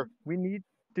 Sure. need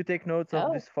to take notes of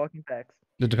Oh. these fucking packs.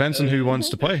 It depends on who wants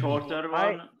to the play. shorter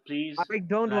I- one, please. I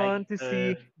don't like, want to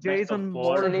see best of Jason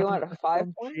four. So do you Mormon want or 5 some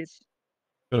shit points?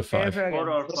 Go to 5. ever 4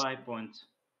 again. or 5 points,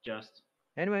 just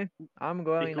Anyway, I'm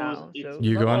going because now. it's So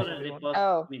You going? already past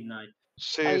Oh. midnight.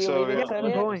 See Are you, you so leaving yeah. us out I'm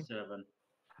yet? going. 7.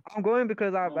 I'm going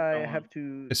because Oh, I come have on.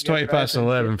 to. It's get 20 dressed past and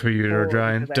 11 shit for you, before-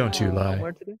 Ryan. because I Don't have you lie.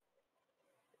 somewhere to do.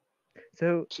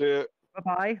 So See ya. bye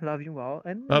bye, love you all,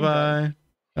 and Bye enjoy. bye.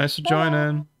 Nice to Bye. join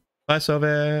in. Bye,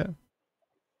 Sylvia.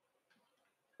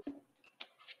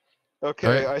 Okay,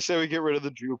 Alright. I say we get rid of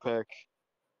the Jew pack.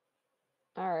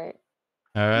 Alright.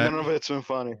 None Alright. of it's been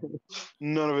funny.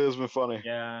 None of it has been funny.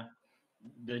 Yeah,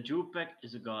 the Jew pack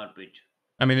is garbage.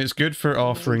 I mean, it's good for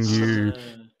offering you. Uh,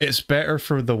 It's better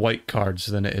for the white cards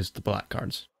than it is the black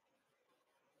cards.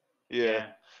 Yeah.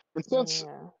 And since,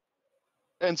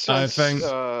 Yeah. I think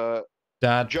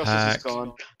Dad Justice pack. is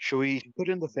gone, should we put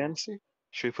in the fantasy?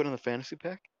 Should we put in the fantasy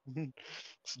pack?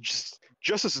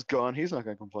 Justice is gone. He's not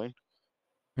gonna complain.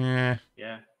 Yeah.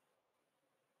 yeah.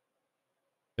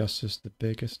 Justice, the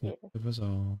biggest Yeah. of us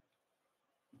all.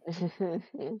 Biggest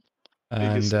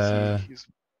And he's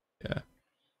yeah,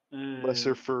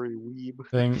 lesser furry weeb.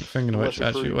 thinking of which, Lesser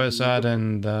actually, furry let's weeb. add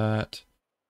in that.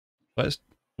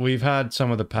 We've had some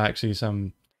of the packs,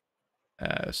 some.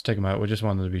 Let's take them out. We just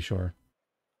wanted to be sure.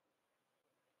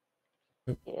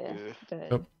 Yeah. Yeah.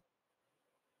 Good.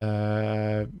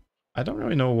 I don't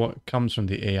really know what comes from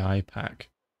the AI pack.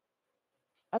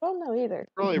 I don't know either.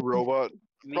 Probably robot.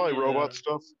 Me Probably neither. robot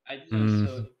stuff. I didn't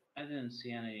Mm. I didn't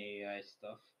see any AI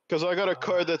stuff. Because I got a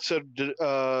card that said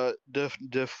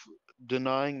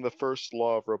denying the first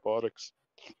law of robotics.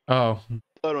 Oh,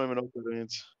 I don't even know what that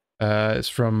means. it's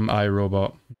from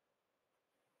iRobot.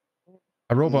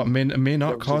 A robot may not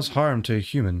That was cause it. harm to a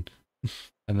human.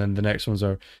 And then the next ones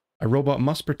are, a robot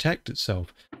must protect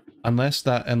itself, unless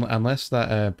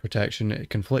that protection it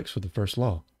conflicts with the first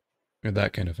law, or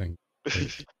that kind of thing.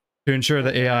 To ensure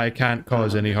that AI can't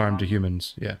cause any harm to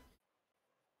humans. Yeah.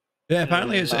 Yeah.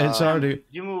 Apparently, it's already.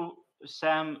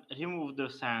 Remove the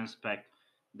science pack.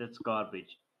 That's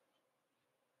garbage.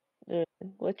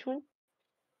 Which one?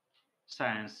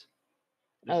 Science.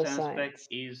 The Oh, science pack science.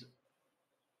 is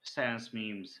science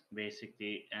memes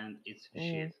basically, and it's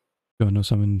shit. You wanna know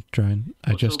something, Brian?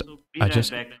 I Also, just be right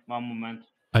back. One moment.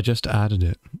 I just added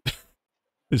it.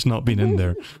 It's not been in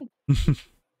there.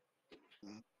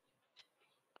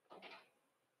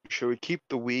 Should we keep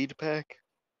the weed pack?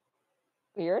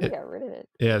 We already got rid of it.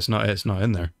 Yeah, it's not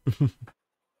in there.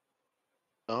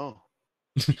 Oh.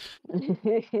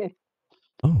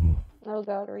 Oh. Oh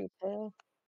god, retail.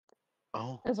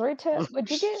 Oh. Is retail?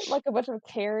 Would you get like a bunch of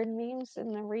Karen memes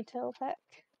in the retail pack?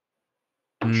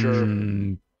 Sure.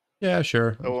 Yeah,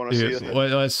 sure. I want to see it.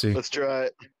 Let's see. Let's try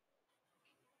it.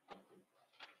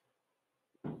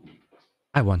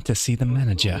 I want to see the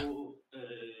manager.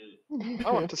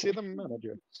 I want to see the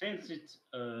manager. Since it's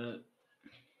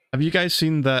Have you guys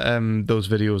seen that those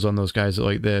videos on those guys at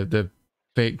like the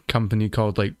fake company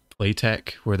called like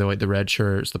Playtech, where they're like the red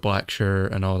shirts, the black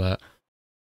shirt, and all that,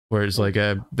 where it's like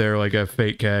they're like a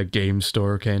fake game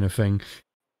store kind of thing.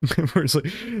 Where it's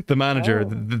like the manager,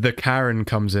 the Karen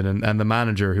comes in, and the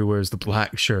manager who wears the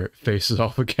black shirt faces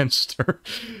off against her.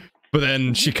 But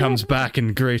then she comes back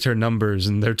in greater numbers,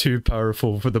 and they're too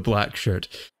powerful for the black shirt.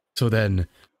 So then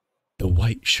the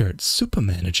white shirt super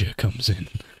manager comes in.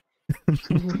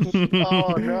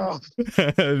 Oh no.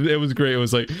 It was great. It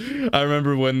was like, I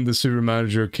remember when the super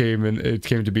manager came and it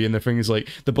came to be in the thing, is like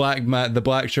the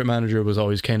black shirt manager was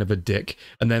always kind of a dick,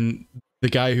 and then the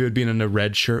guy who had been in a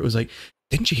red shirt was like,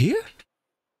 didn't you hear?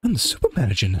 I'm the super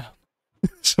manager now.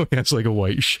 So he has like a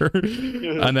white shirt.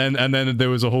 And then there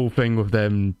was a whole thing with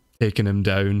them taking him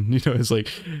down. You know, it's like,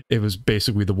 it was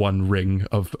basically the one ring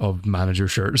of manager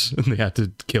shirts, and they had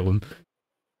to kill him.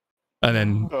 And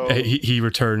then he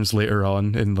returns later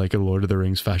on in like a Lord of the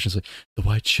Rings fashion. It's like, the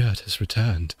white shirt has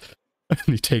returned. And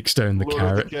he takes down the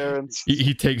Karens.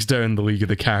 He takes down the League of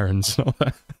the Karens and all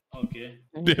that. okay.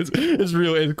 It's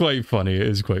real. It's quite funny. It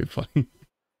is quite funny.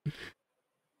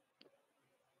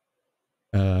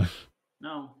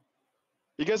 No.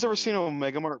 You guys ever seen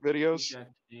Omega Mart videos?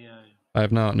 Yeah. I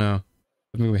have not. No.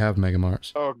 I think we have Mega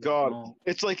Marts. Oh god, No.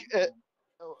 it's like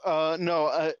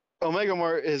no. Omega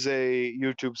Mart is a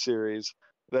YouTube series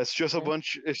that's just a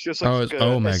bunch. It's just like it's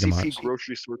Omega SEC Marts.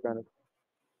 grocery store kind of.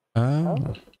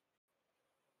 Oh.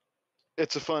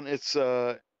 It's a fun. It's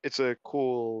a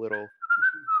cool little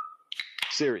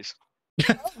series.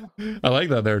 I like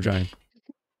that there, Giant.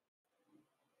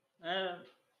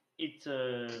 It's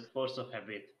a force of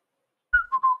habit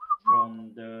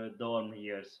from the dorm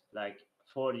years, like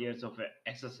 4 years of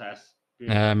SSS.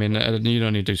 I mean, you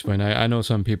don't need to explain. I know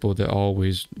some people that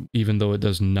always, even though it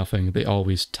does nothing, they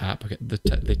always tap.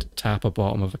 They tap a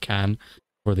bottom of a can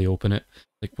before they open it.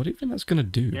 Like, what do you think that's gonna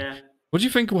do? Yeah. What do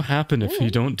you think will happen if you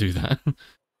don't do that?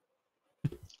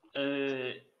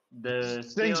 The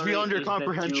Things theory beyond your is that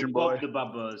comprehension, you boy. pop the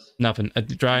bubbles. Nothing.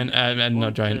 Giant.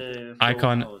 Not giant.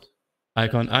 Icon.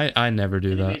 I never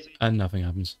do that, Anyways. and nothing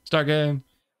happens. Start game.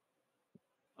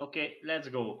 Okay, let's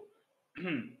go.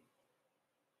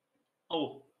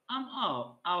 Oh, I'm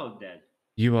out dead.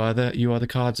 You are the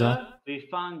cards Sir, up. we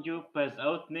found you passed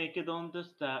out naked on the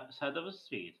side of the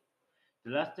street.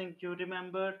 The last thing you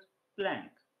remembered, blank.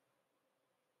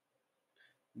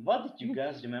 What did you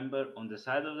guys remember on the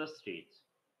side of the street?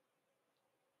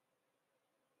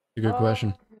 A good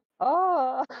question.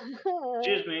 Oh.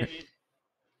 Cheers, mate.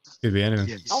 Could be anything.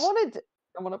 Yes. I want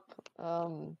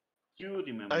You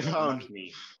remember, I found- not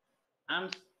me. I'm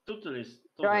totally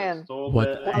Brian.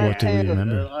 What do we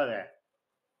remember?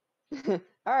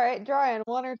 All right, Brian,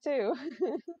 1 or 2.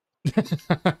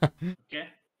 Okay.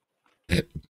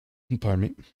 Pardon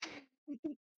me.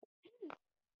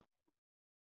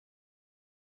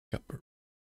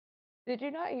 Did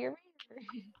you not hear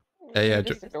me? Hey, You yeah,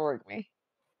 just ignored me.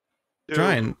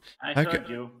 Ryan, I how heard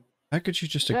you. could you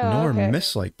just Oh, ignore okay.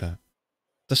 Miss like that?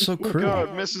 That's so cruel. God,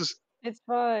 Yeah. Mrs. It's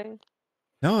fine.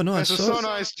 No, that's Mrs. so so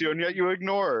nice to you, and yet you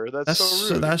ignore her. That's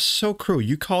so rude. that's so cruel.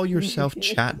 You call yourself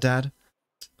chat dad?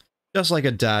 Just like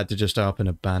a dad to just up and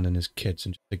abandon his kids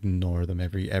and just ignore them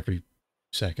every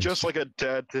second. Just like a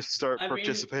dad to start I mean-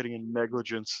 participating in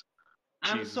negligence.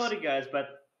 I'm Jesus. sorry, guys, but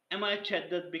am I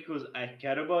chatted because I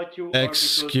care about you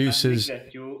Excuses. or because I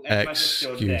neglect you as much as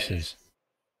your dad? Excuses.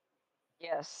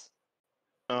 Yes.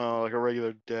 Oh, like a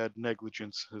regular dad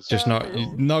negligence. Is Just not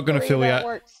Oh, not gonna sorry, fully that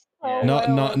works so Yeah.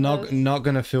 well on not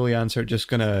gonna fully answer. Just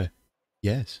gonna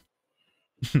yes.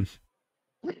 this.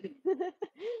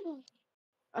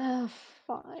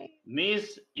 Fine.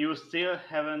 Miss, you still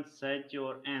haven't said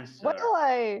your answer.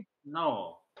 Well,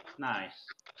 No. Nice.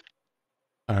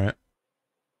 All right.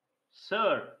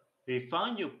 Sir, we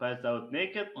found you passed out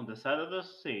naked on the side of the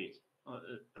street.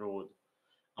 Road.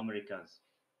 Americans.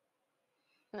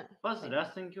 What's the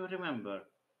last thing you remember?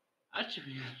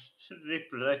 Achieving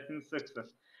reproductive success.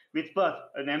 With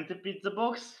what? An empty pizza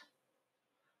box?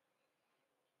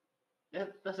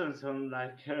 That doesn't sound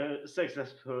like a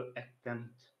successful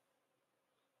attempt.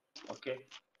 Okay.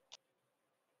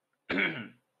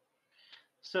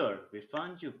 Sir, we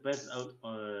found you passed out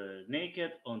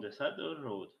naked on the side of the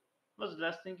road. What's the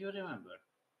last thing you remember?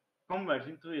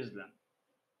 Converting to Islam.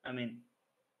 I mean,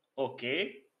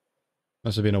 okay.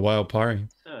 Must have been a wild party.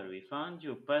 Sir, we found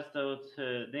you passed out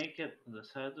naked on the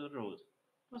side of the road.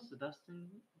 What's the last thing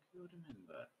you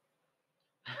remember?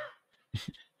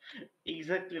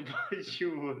 Exactly what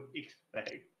you would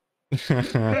expect.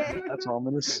 That's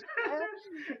ominous.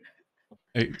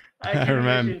 I I can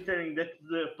remember. imagine telling that to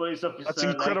the police officer. That's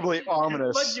incredibly like,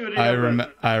 ominous. What do you I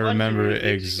remember? remember What it do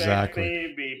you expect, exactly.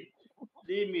 baby?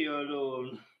 Leave me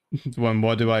alone. When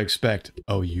what do I expect?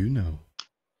 Oh, you know.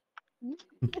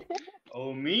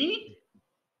 Oh, me?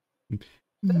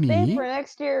 the theme Me? for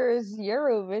next year's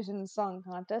Eurovision Song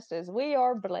Contest is "We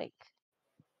Are Blank."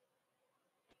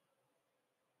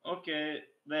 Okay,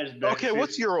 there's Brexit. Okay,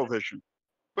 what's Eurovision?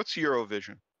 What's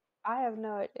Eurovision? I have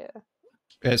no idea.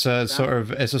 It's a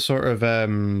sort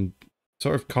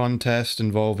of contest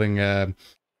involving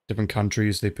different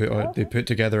countries. They put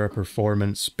together a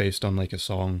performance based on like a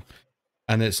song,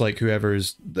 and it's like whoever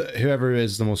is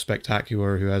the most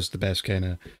spectacular, who has the best kind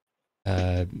of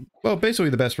well, basically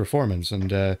the best performance,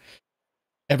 and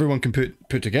everyone can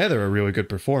put together a really good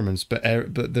performance, but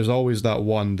there's always that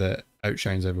one that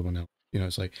outshines everyone else. You know,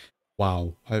 it's like,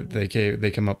 wow, how they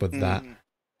come up with that.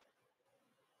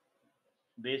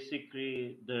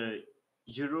 Basically, the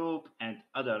Europe and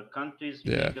other countries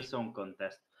Yeah. make a song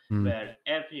contest Mm. where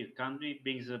every country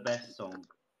brings the best song.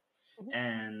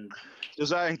 And Does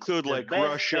that include the like best,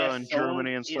 Russia best and song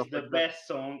Germany and is stuff the like that? best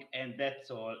song, and that's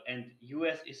all. And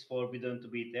US is forbidden to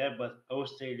be there, but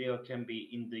Australia can be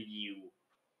in the EU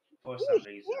for some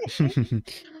reason.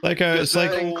 Like Does it's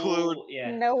that like include?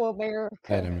 yeah. No America.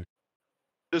 I don't know.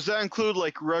 Does that include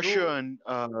like Russia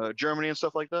No. and Germany and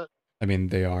stuff like that? I mean,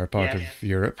 they are part Yes. of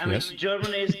Europe. I mean, Yes.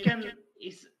 Germany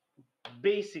is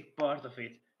basic part of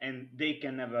it, and they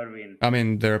can never win. I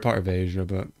mean, they're a part of Asia,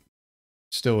 but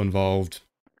still involved.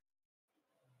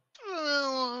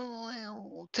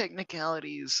 Well,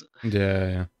 technicalities.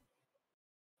 Yeah.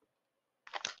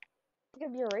 Think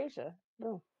of Eurasia.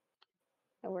 Boom.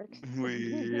 That works.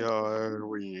 We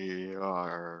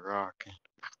are rocking.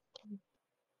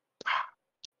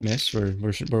 Miss,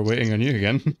 we're waiting on you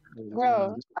again.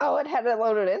 Bro. Oh, it had it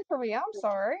loaded in for me. I'm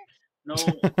sorry. No,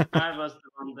 I was the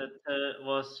one that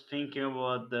was thinking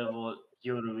about the whole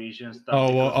Eurovision stuff.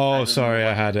 Oh well. because I Oh, don't sorry. know I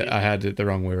what had it it. is. I had it the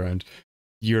wrong way around.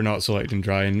 You're not selecting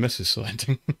dry, and Miss is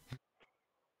selecting.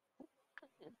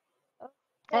 Come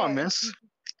on, Okay. miss.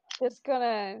 Just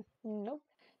gonna nope.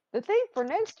 The thing for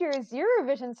next year's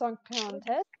Eurovision Song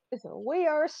Contest is "We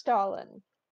Are Stalin."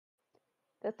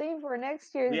 The theme for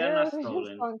next year's We are not Eurovision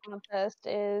Stalin. Song Contest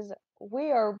is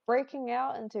 "We Are Breaking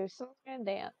Out into Song and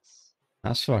Dance."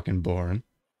 That's fucking boring.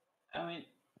 I mean,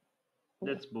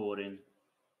 that's boring.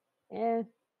 Yeah.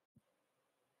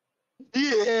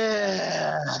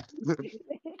 Yeah.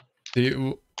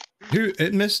 Who?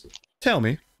 Miss? Tell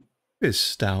me, who is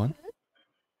Stalin?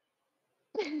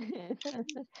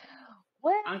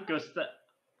 Well, Uncle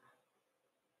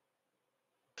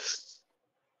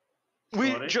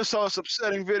We Sorry? just saw this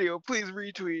upsetting video. Please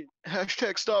retweet.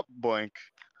 #stop boink.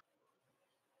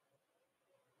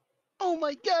 Oh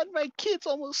my god, my kids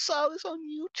almost saw this on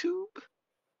YouTube.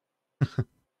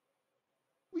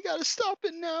 We gotta stop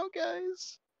it now,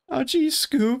 guys. Oh, geez,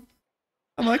 Scoop.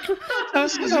 I'm like, I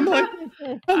have Geez, some Scoop,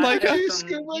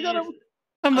 I gotta. geese.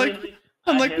 I'm I like, mean,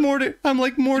 I'm I like have Morty. I'm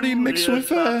like Morty 2 mixed real with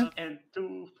stuff and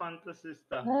 2 fantasy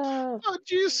stuff. Oh,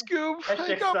 geez, Scoop, I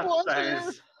Hashtag got stuff blonde hair.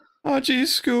 science. Oh,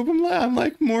 geez, Scoop. I'm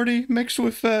like Morty mixed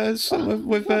with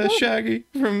Shaggy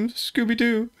from Scooby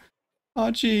Doo. Oh,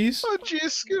 geez. Oh,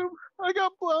 geez, Scoop, I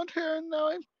got blonde hair, and now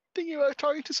I'm thinking about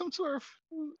talking to some sort of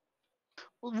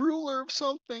ruler of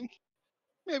something.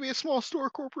 Maybe a small store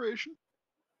corporation.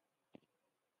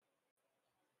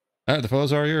 All right, the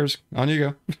photos are yours. On you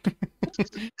go.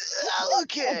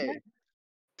 Okay.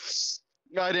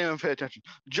 I didn't even pay attention.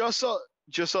 Just saw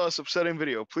this upsetting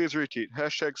video. Please retweet.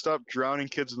 Hashtag stop drowning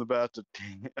kids in the bathtub.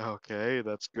 Dang it. Okay,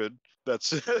 that's good.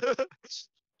 That's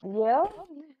Yeah.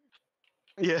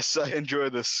 yes, I enjoy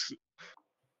this.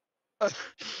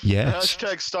 Yes.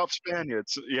 Hashtag stop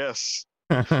Spaniards. Yes.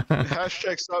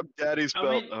 Hashtag stop daddy's I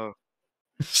belt. mean- Oh.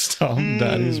 Stop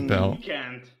daddy's You belt.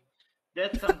 can't.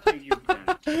 That's something you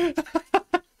can't.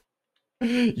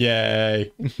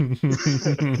 Yay.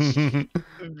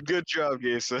 Good job,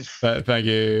 Jason. Thank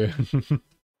you.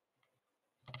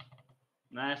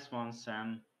 Nice one,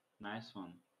 Sam. Nice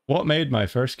one. What made my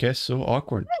first kiss so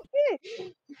awkward?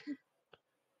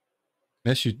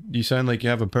 Miss, you sound like you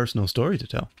have a personal story to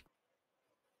tell.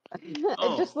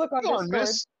 Oh, Just look on Come on, Discord.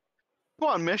 miss. Come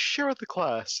on, miss. Share with the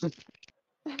class.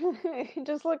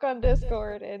 Just look on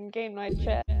Discord and game night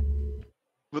chat.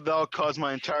 But that'll cause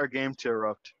my entire game to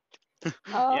erupt.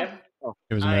 Oh, Yep.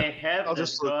 It was I me. have I'll the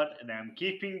just look. card and I'm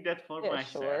keeping that for yeah,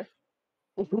 myself. sure.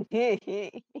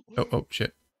 Oh,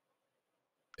 shit.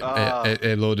 Ah.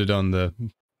 It loaded on the...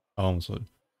 I almost loaded.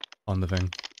 On the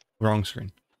thing. Wrong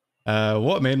screen.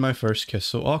 What made my first kiss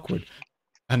so awkward?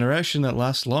 An erection that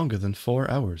lasts longer than 4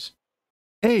 hours.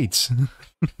 AIDS!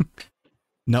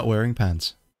 Not wearing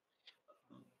pants.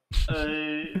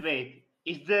 Wait,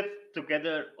 is that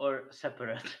together or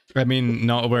separate? I mean,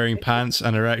 not wearing pants,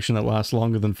 an erection that lasts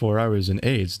longer than 4 hours, and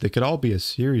AIDS. They could all be a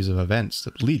series of events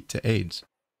that lead to AIDS.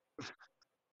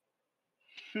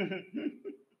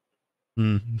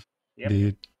 Hmm. Yep.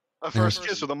 Indeed. A first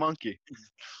kiss with a monkey.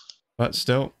 But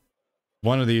still,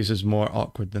 one of these is more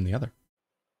awkward than the other.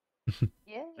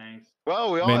 Yeah. Thanks.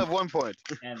 Well, we all mean- have 1 point.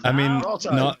 And I mean,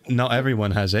 now- not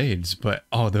everyone has AIDS, but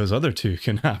those other two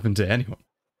can happen to anyone.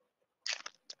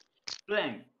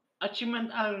 Blank.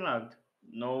 Achievement unlocked.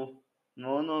 No.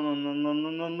 No, no, no, no, no,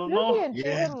 no, no, no, Really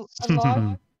no.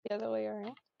 unlocked the other way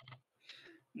around.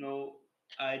 No,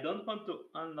 I don't want to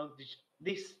unlock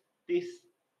this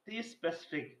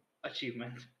specific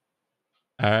achievement.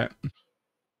 Alright.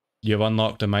 You've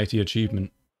unlocked a mighty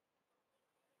achievement.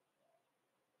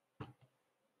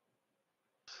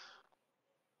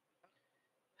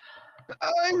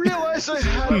 I realized I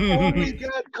had only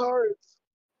bad cards.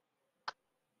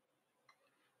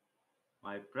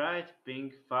 My bright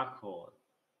pink fuckhole.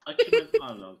 Achievement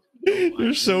unlocked. No, I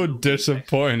You're so didn't do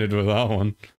disappointed with that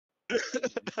one.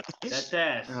 That's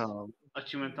ass. Um,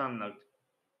 Achievement unlocked.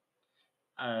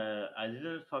 I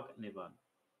didn't fuck anyone.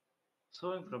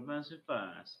 Solving problems with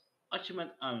violence.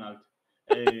 Achievement unlocked.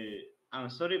 I'm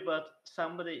sorry, but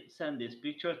somebody send this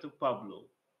picture to Pablo.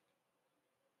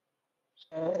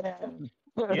 Yeah.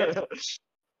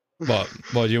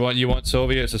 What you want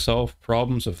Soviets to solve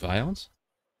problems of violence?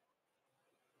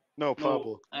 no,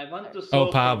 Pablo. No, I want to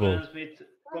solve Pablo. problems with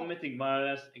committing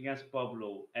violence against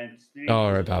Pablo and stealing Oh,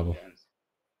 his right, Pablo. organs.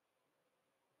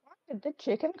 Why did the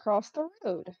chicken cross the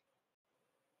road?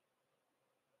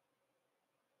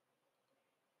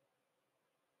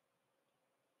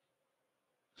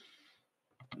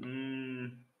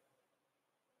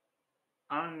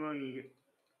 I'm going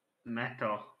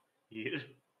metal here.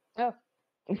 Oh,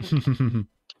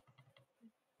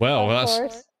 Well, of that's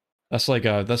course. that's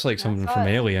like something from fine.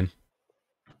 Alien.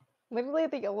 Literally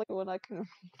the only one I can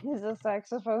is a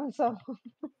saxophone song.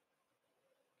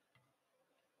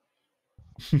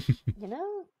 You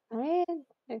know, I mean,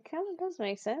 it kind of does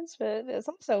make sense, but it's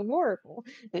also horrible.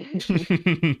 Well,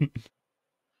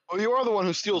 you are the one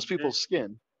who steals people's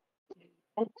skin.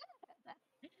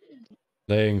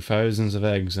 Laying thousands of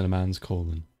eggs in a man's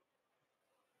colon.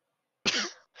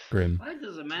 Grim. Why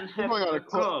does a man have going on a a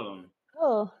cl- colon?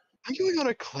 Oh, I'm going on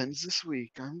a cleanse this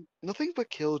week. I'm nothing but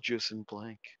kill juice and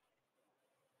blank.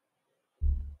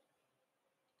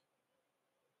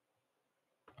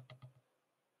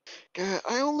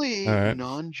 I only eat Alright.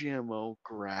 non-GMO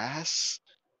grass.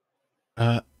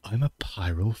 I'm a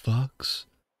pyrofox.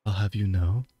 I'll have you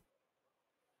know.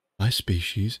 My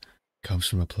species comes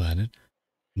from a planet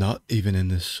not even in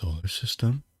this solar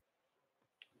system.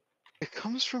 It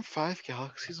comes from 5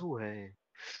 galaxies away.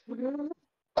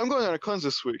 I'm going on a cleanse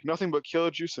this week. Nothing but kill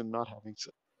juice and not having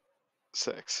sex.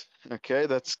 6. Okay,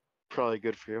 that's probably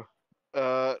good for you.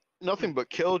 Nothing but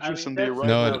kale juice and the that's arrival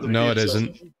No, of the no, it pizza.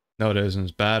 isn't. No, it isn't.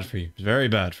 It's bad for you. It's very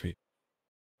bad for you.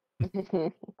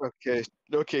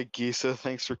 Okay, Gisa,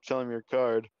 thanks for telling me your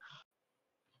card.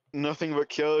 Nothing but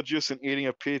kale juice and eating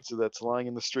a pizza that's lying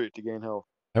in the street to gain health.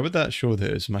 How would that show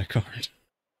that it's my card?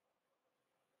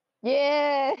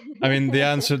 Yeah. I mean, the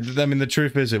answer. I mean, the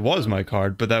truth is, it was my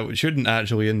card, but that shouldn't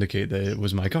actually indicate that it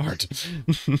was my card.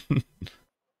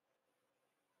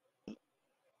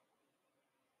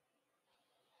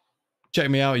 Check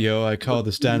me out, yo. I call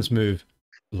this dance move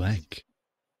blank.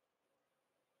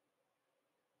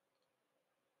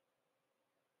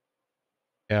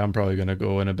 Yeah, I'm probably gonna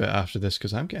go in a bit after this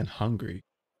because I'm getting hungry.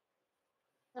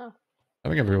 Oh. I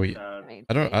think I've really. mean,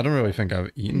 I don't really think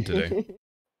I've eaten today.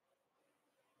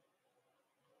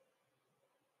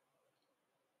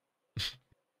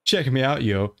 Check me out,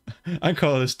 yo. I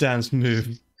call this dance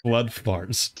move blood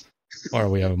farts. What are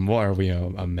we? A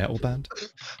metal band?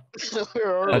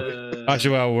 Where are we?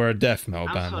 Actually, well, we're a death metal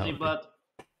I'm band. sorry, that but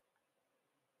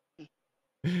would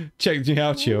be. Check me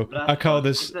out, yo. I call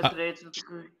this.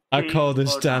 I call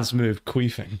this dance move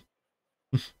queefing.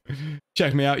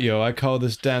 Check me out, yo. I call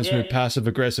this dance move passive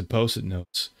aggressive post-it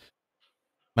notes.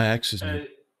 My ex's name.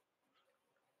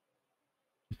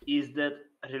 Is that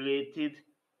related?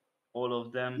 All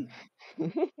of them?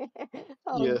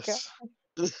 Oh, Yes.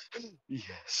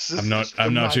 Yes. I'm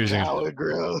not choosing it.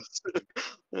 Gross.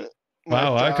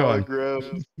 Wow, Icon. Gross.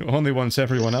 Only once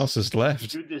everyone else is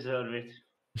left. You deserve it.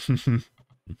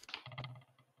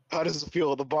 How does it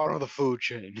feel at the bottom of the food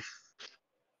chain?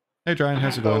 Hey, Brian,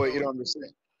 how's it Oh going? wait, you don't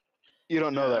understand. You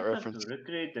don't know that Attempt reference. to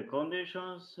recreate the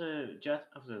conditions just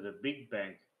after the Big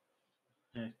Bang.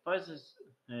 Physicists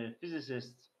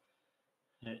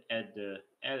at the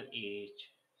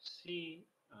LHC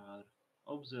are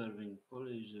observing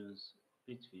collisions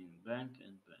between blank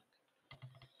and blank.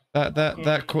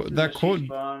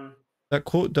 That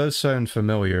quote does sound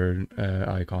familiar,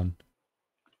 Icon.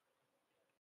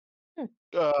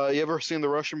 You ever seen the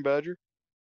Russian Badger?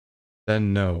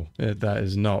 Then no, that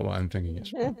is not what I'm thinking. It's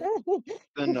from.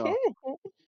 Then no.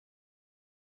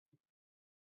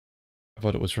 I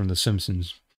thought it was from The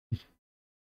Simpsons.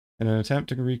 In an attempt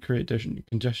to recreate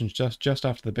conditions just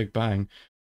after the Big Bang,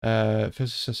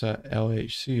 physicists at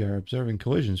LHC are observing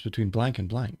collisions between blank and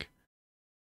blank.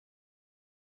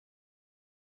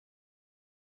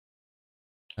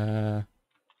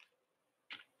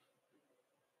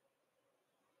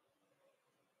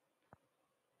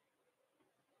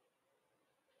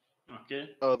 Okay.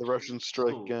 Oh, the Russians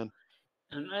strike again.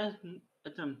 An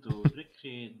attempt to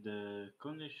recreate the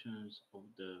conditions of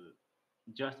the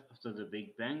just after the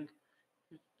Big Bang.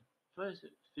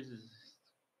 Physicists. You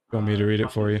want me to read it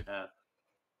for you?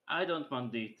 I don't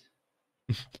want it.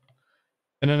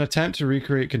 In an attempt to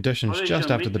recreate conditions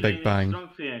just after the Big Bang. Strong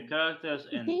fear characters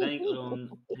and dying alone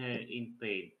in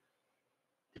pain.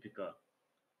 Typical.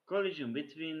 Collision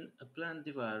between a plant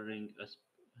devouring a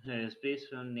space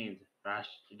film named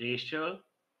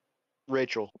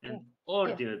Rachel and or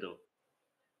Dildo.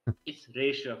 It's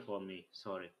Rachel for me,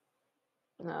 sorry.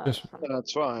 No,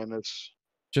 that's fine. It's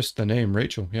just the name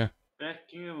Rachel, yeah.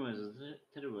 Cracking was a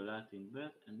terrible acting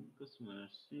bad and customer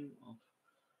stream of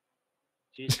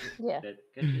Jesus that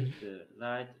catches the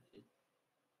light.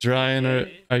 Ryan,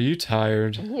 are you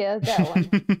tired? Yeah, that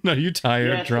one. Are you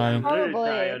tired, yes, Ryan? I'm really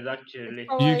tired, actually.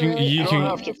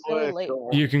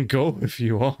 You can go if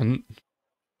you want.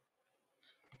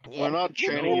 We're not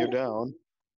chaining you down.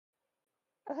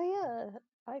 Oh yeah,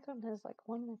 Icon has like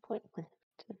one more point left.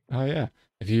 Oh yeah,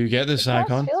 if you get this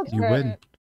Icon, you win.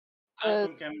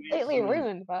 Completely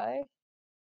ruined by.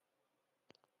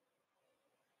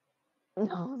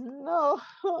 No,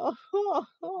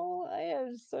 I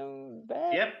am so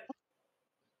bad. Yep.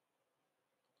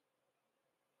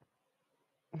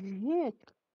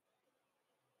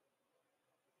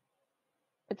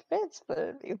 It fits, but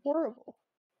it'd be horrible.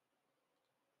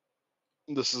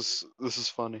 This is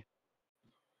funny.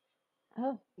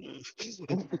 Oh.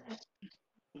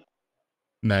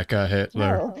 Mecha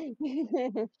Hitler. No.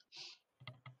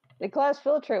 The class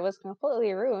field trip was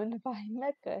completely ruined by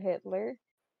Mecha Hitler.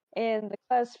 And the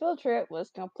class field trip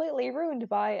was completely ruined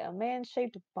by a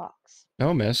man-shaped box.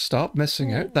 No, miss, stop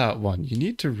missing out that one. You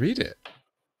need to read it.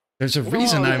 There's a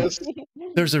reason I'm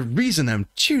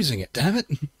choosing it, damn it.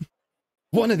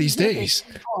 One of these days.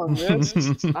 I'm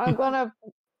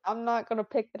not gonna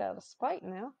pick it out of spite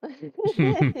now.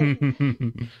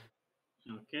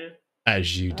 Okay.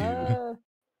 As you do.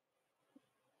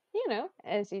 You know,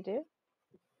 as you do.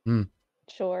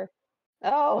 Sure.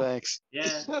 Oh. Thanks.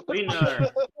 Yeah, winner.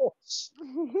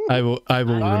 I will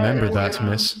remember that,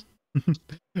 miss.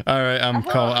 All right, I'm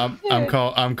Dude.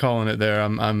 calling it there.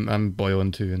 I'm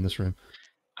boiling too in this room.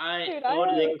 I Dude,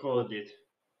 already called it.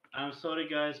 I'm sorry,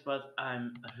 guys, but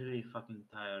I'm really fucking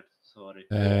tired. Sorry.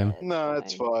 No,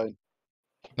 it's fine.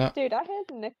 No, Dude, I had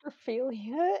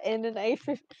necrophilia and an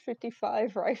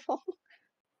A55 rifle.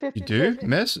 you do,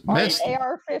 Miss. Or an Miss.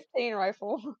 AR-15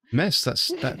 rifle. Miss,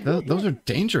 those are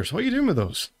dangerous. What are you doing with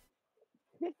those?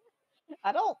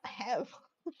 I don't have.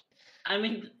 I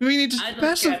mean, We need to I don't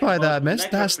specify care that, about Miss.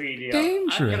 That's necrophilia. I care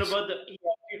dangerous. about the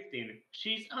ER-15.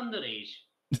 She's underage.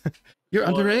 You're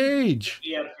Or underage.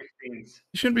 ER-15s.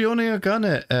 You shouldn't be owning a gun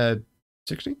at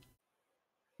 16.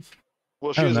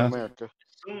 Well, I she don't is in know. America.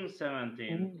 Soon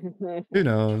 17. Who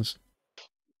knows?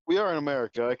 We are in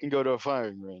America. I can go to a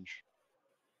firing range.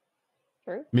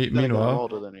 True. Then again, I'm Meanwhile,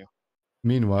 older than you.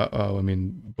 oh, I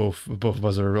mean, both of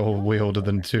us are all way older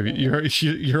than two.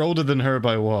 You're older than her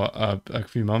by what? A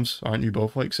few months, aren't you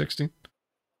both like 16?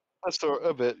 That's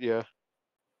a bit, yeah.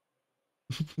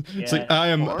 It's like I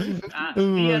am. Well,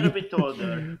 we are a bit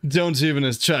older. Don't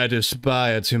even try to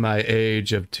aspire to my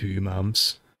age of 2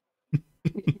 months.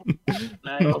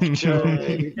 Like, just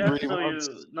maybe so 3 months.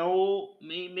 you know,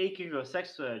 me making a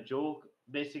sexual joke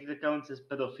basically counts as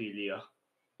pedophilia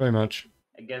Very much.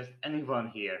 against anyone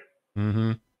here.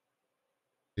 Mm-hmm.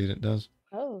 Indeed, it does.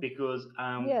 Oh. Because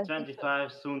I'm Yeah,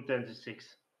 25, soon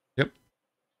 26. Yep.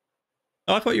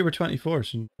 Oh, I thought you were 24,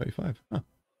 soon 25. Huh.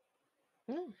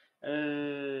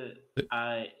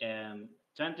 I am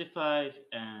 25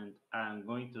 and I'm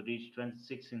going to reach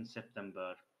 26 in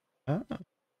September. Ah.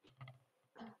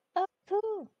 Oh,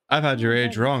 cool. I've had your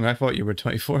age Okay. wrong. I thought you were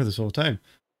 24 this whole time.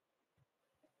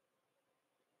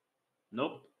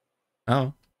 Nope.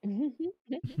 Oh.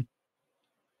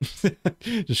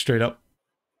 Just straight up.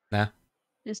 Nah.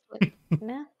 Just like,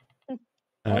 nah.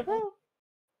 Alright. Okay.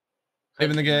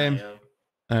 Saving the game.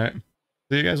 Alright.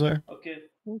 See you guys later. Okay.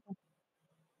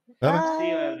 Bye-bye. Bye. See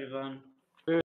you, everyone.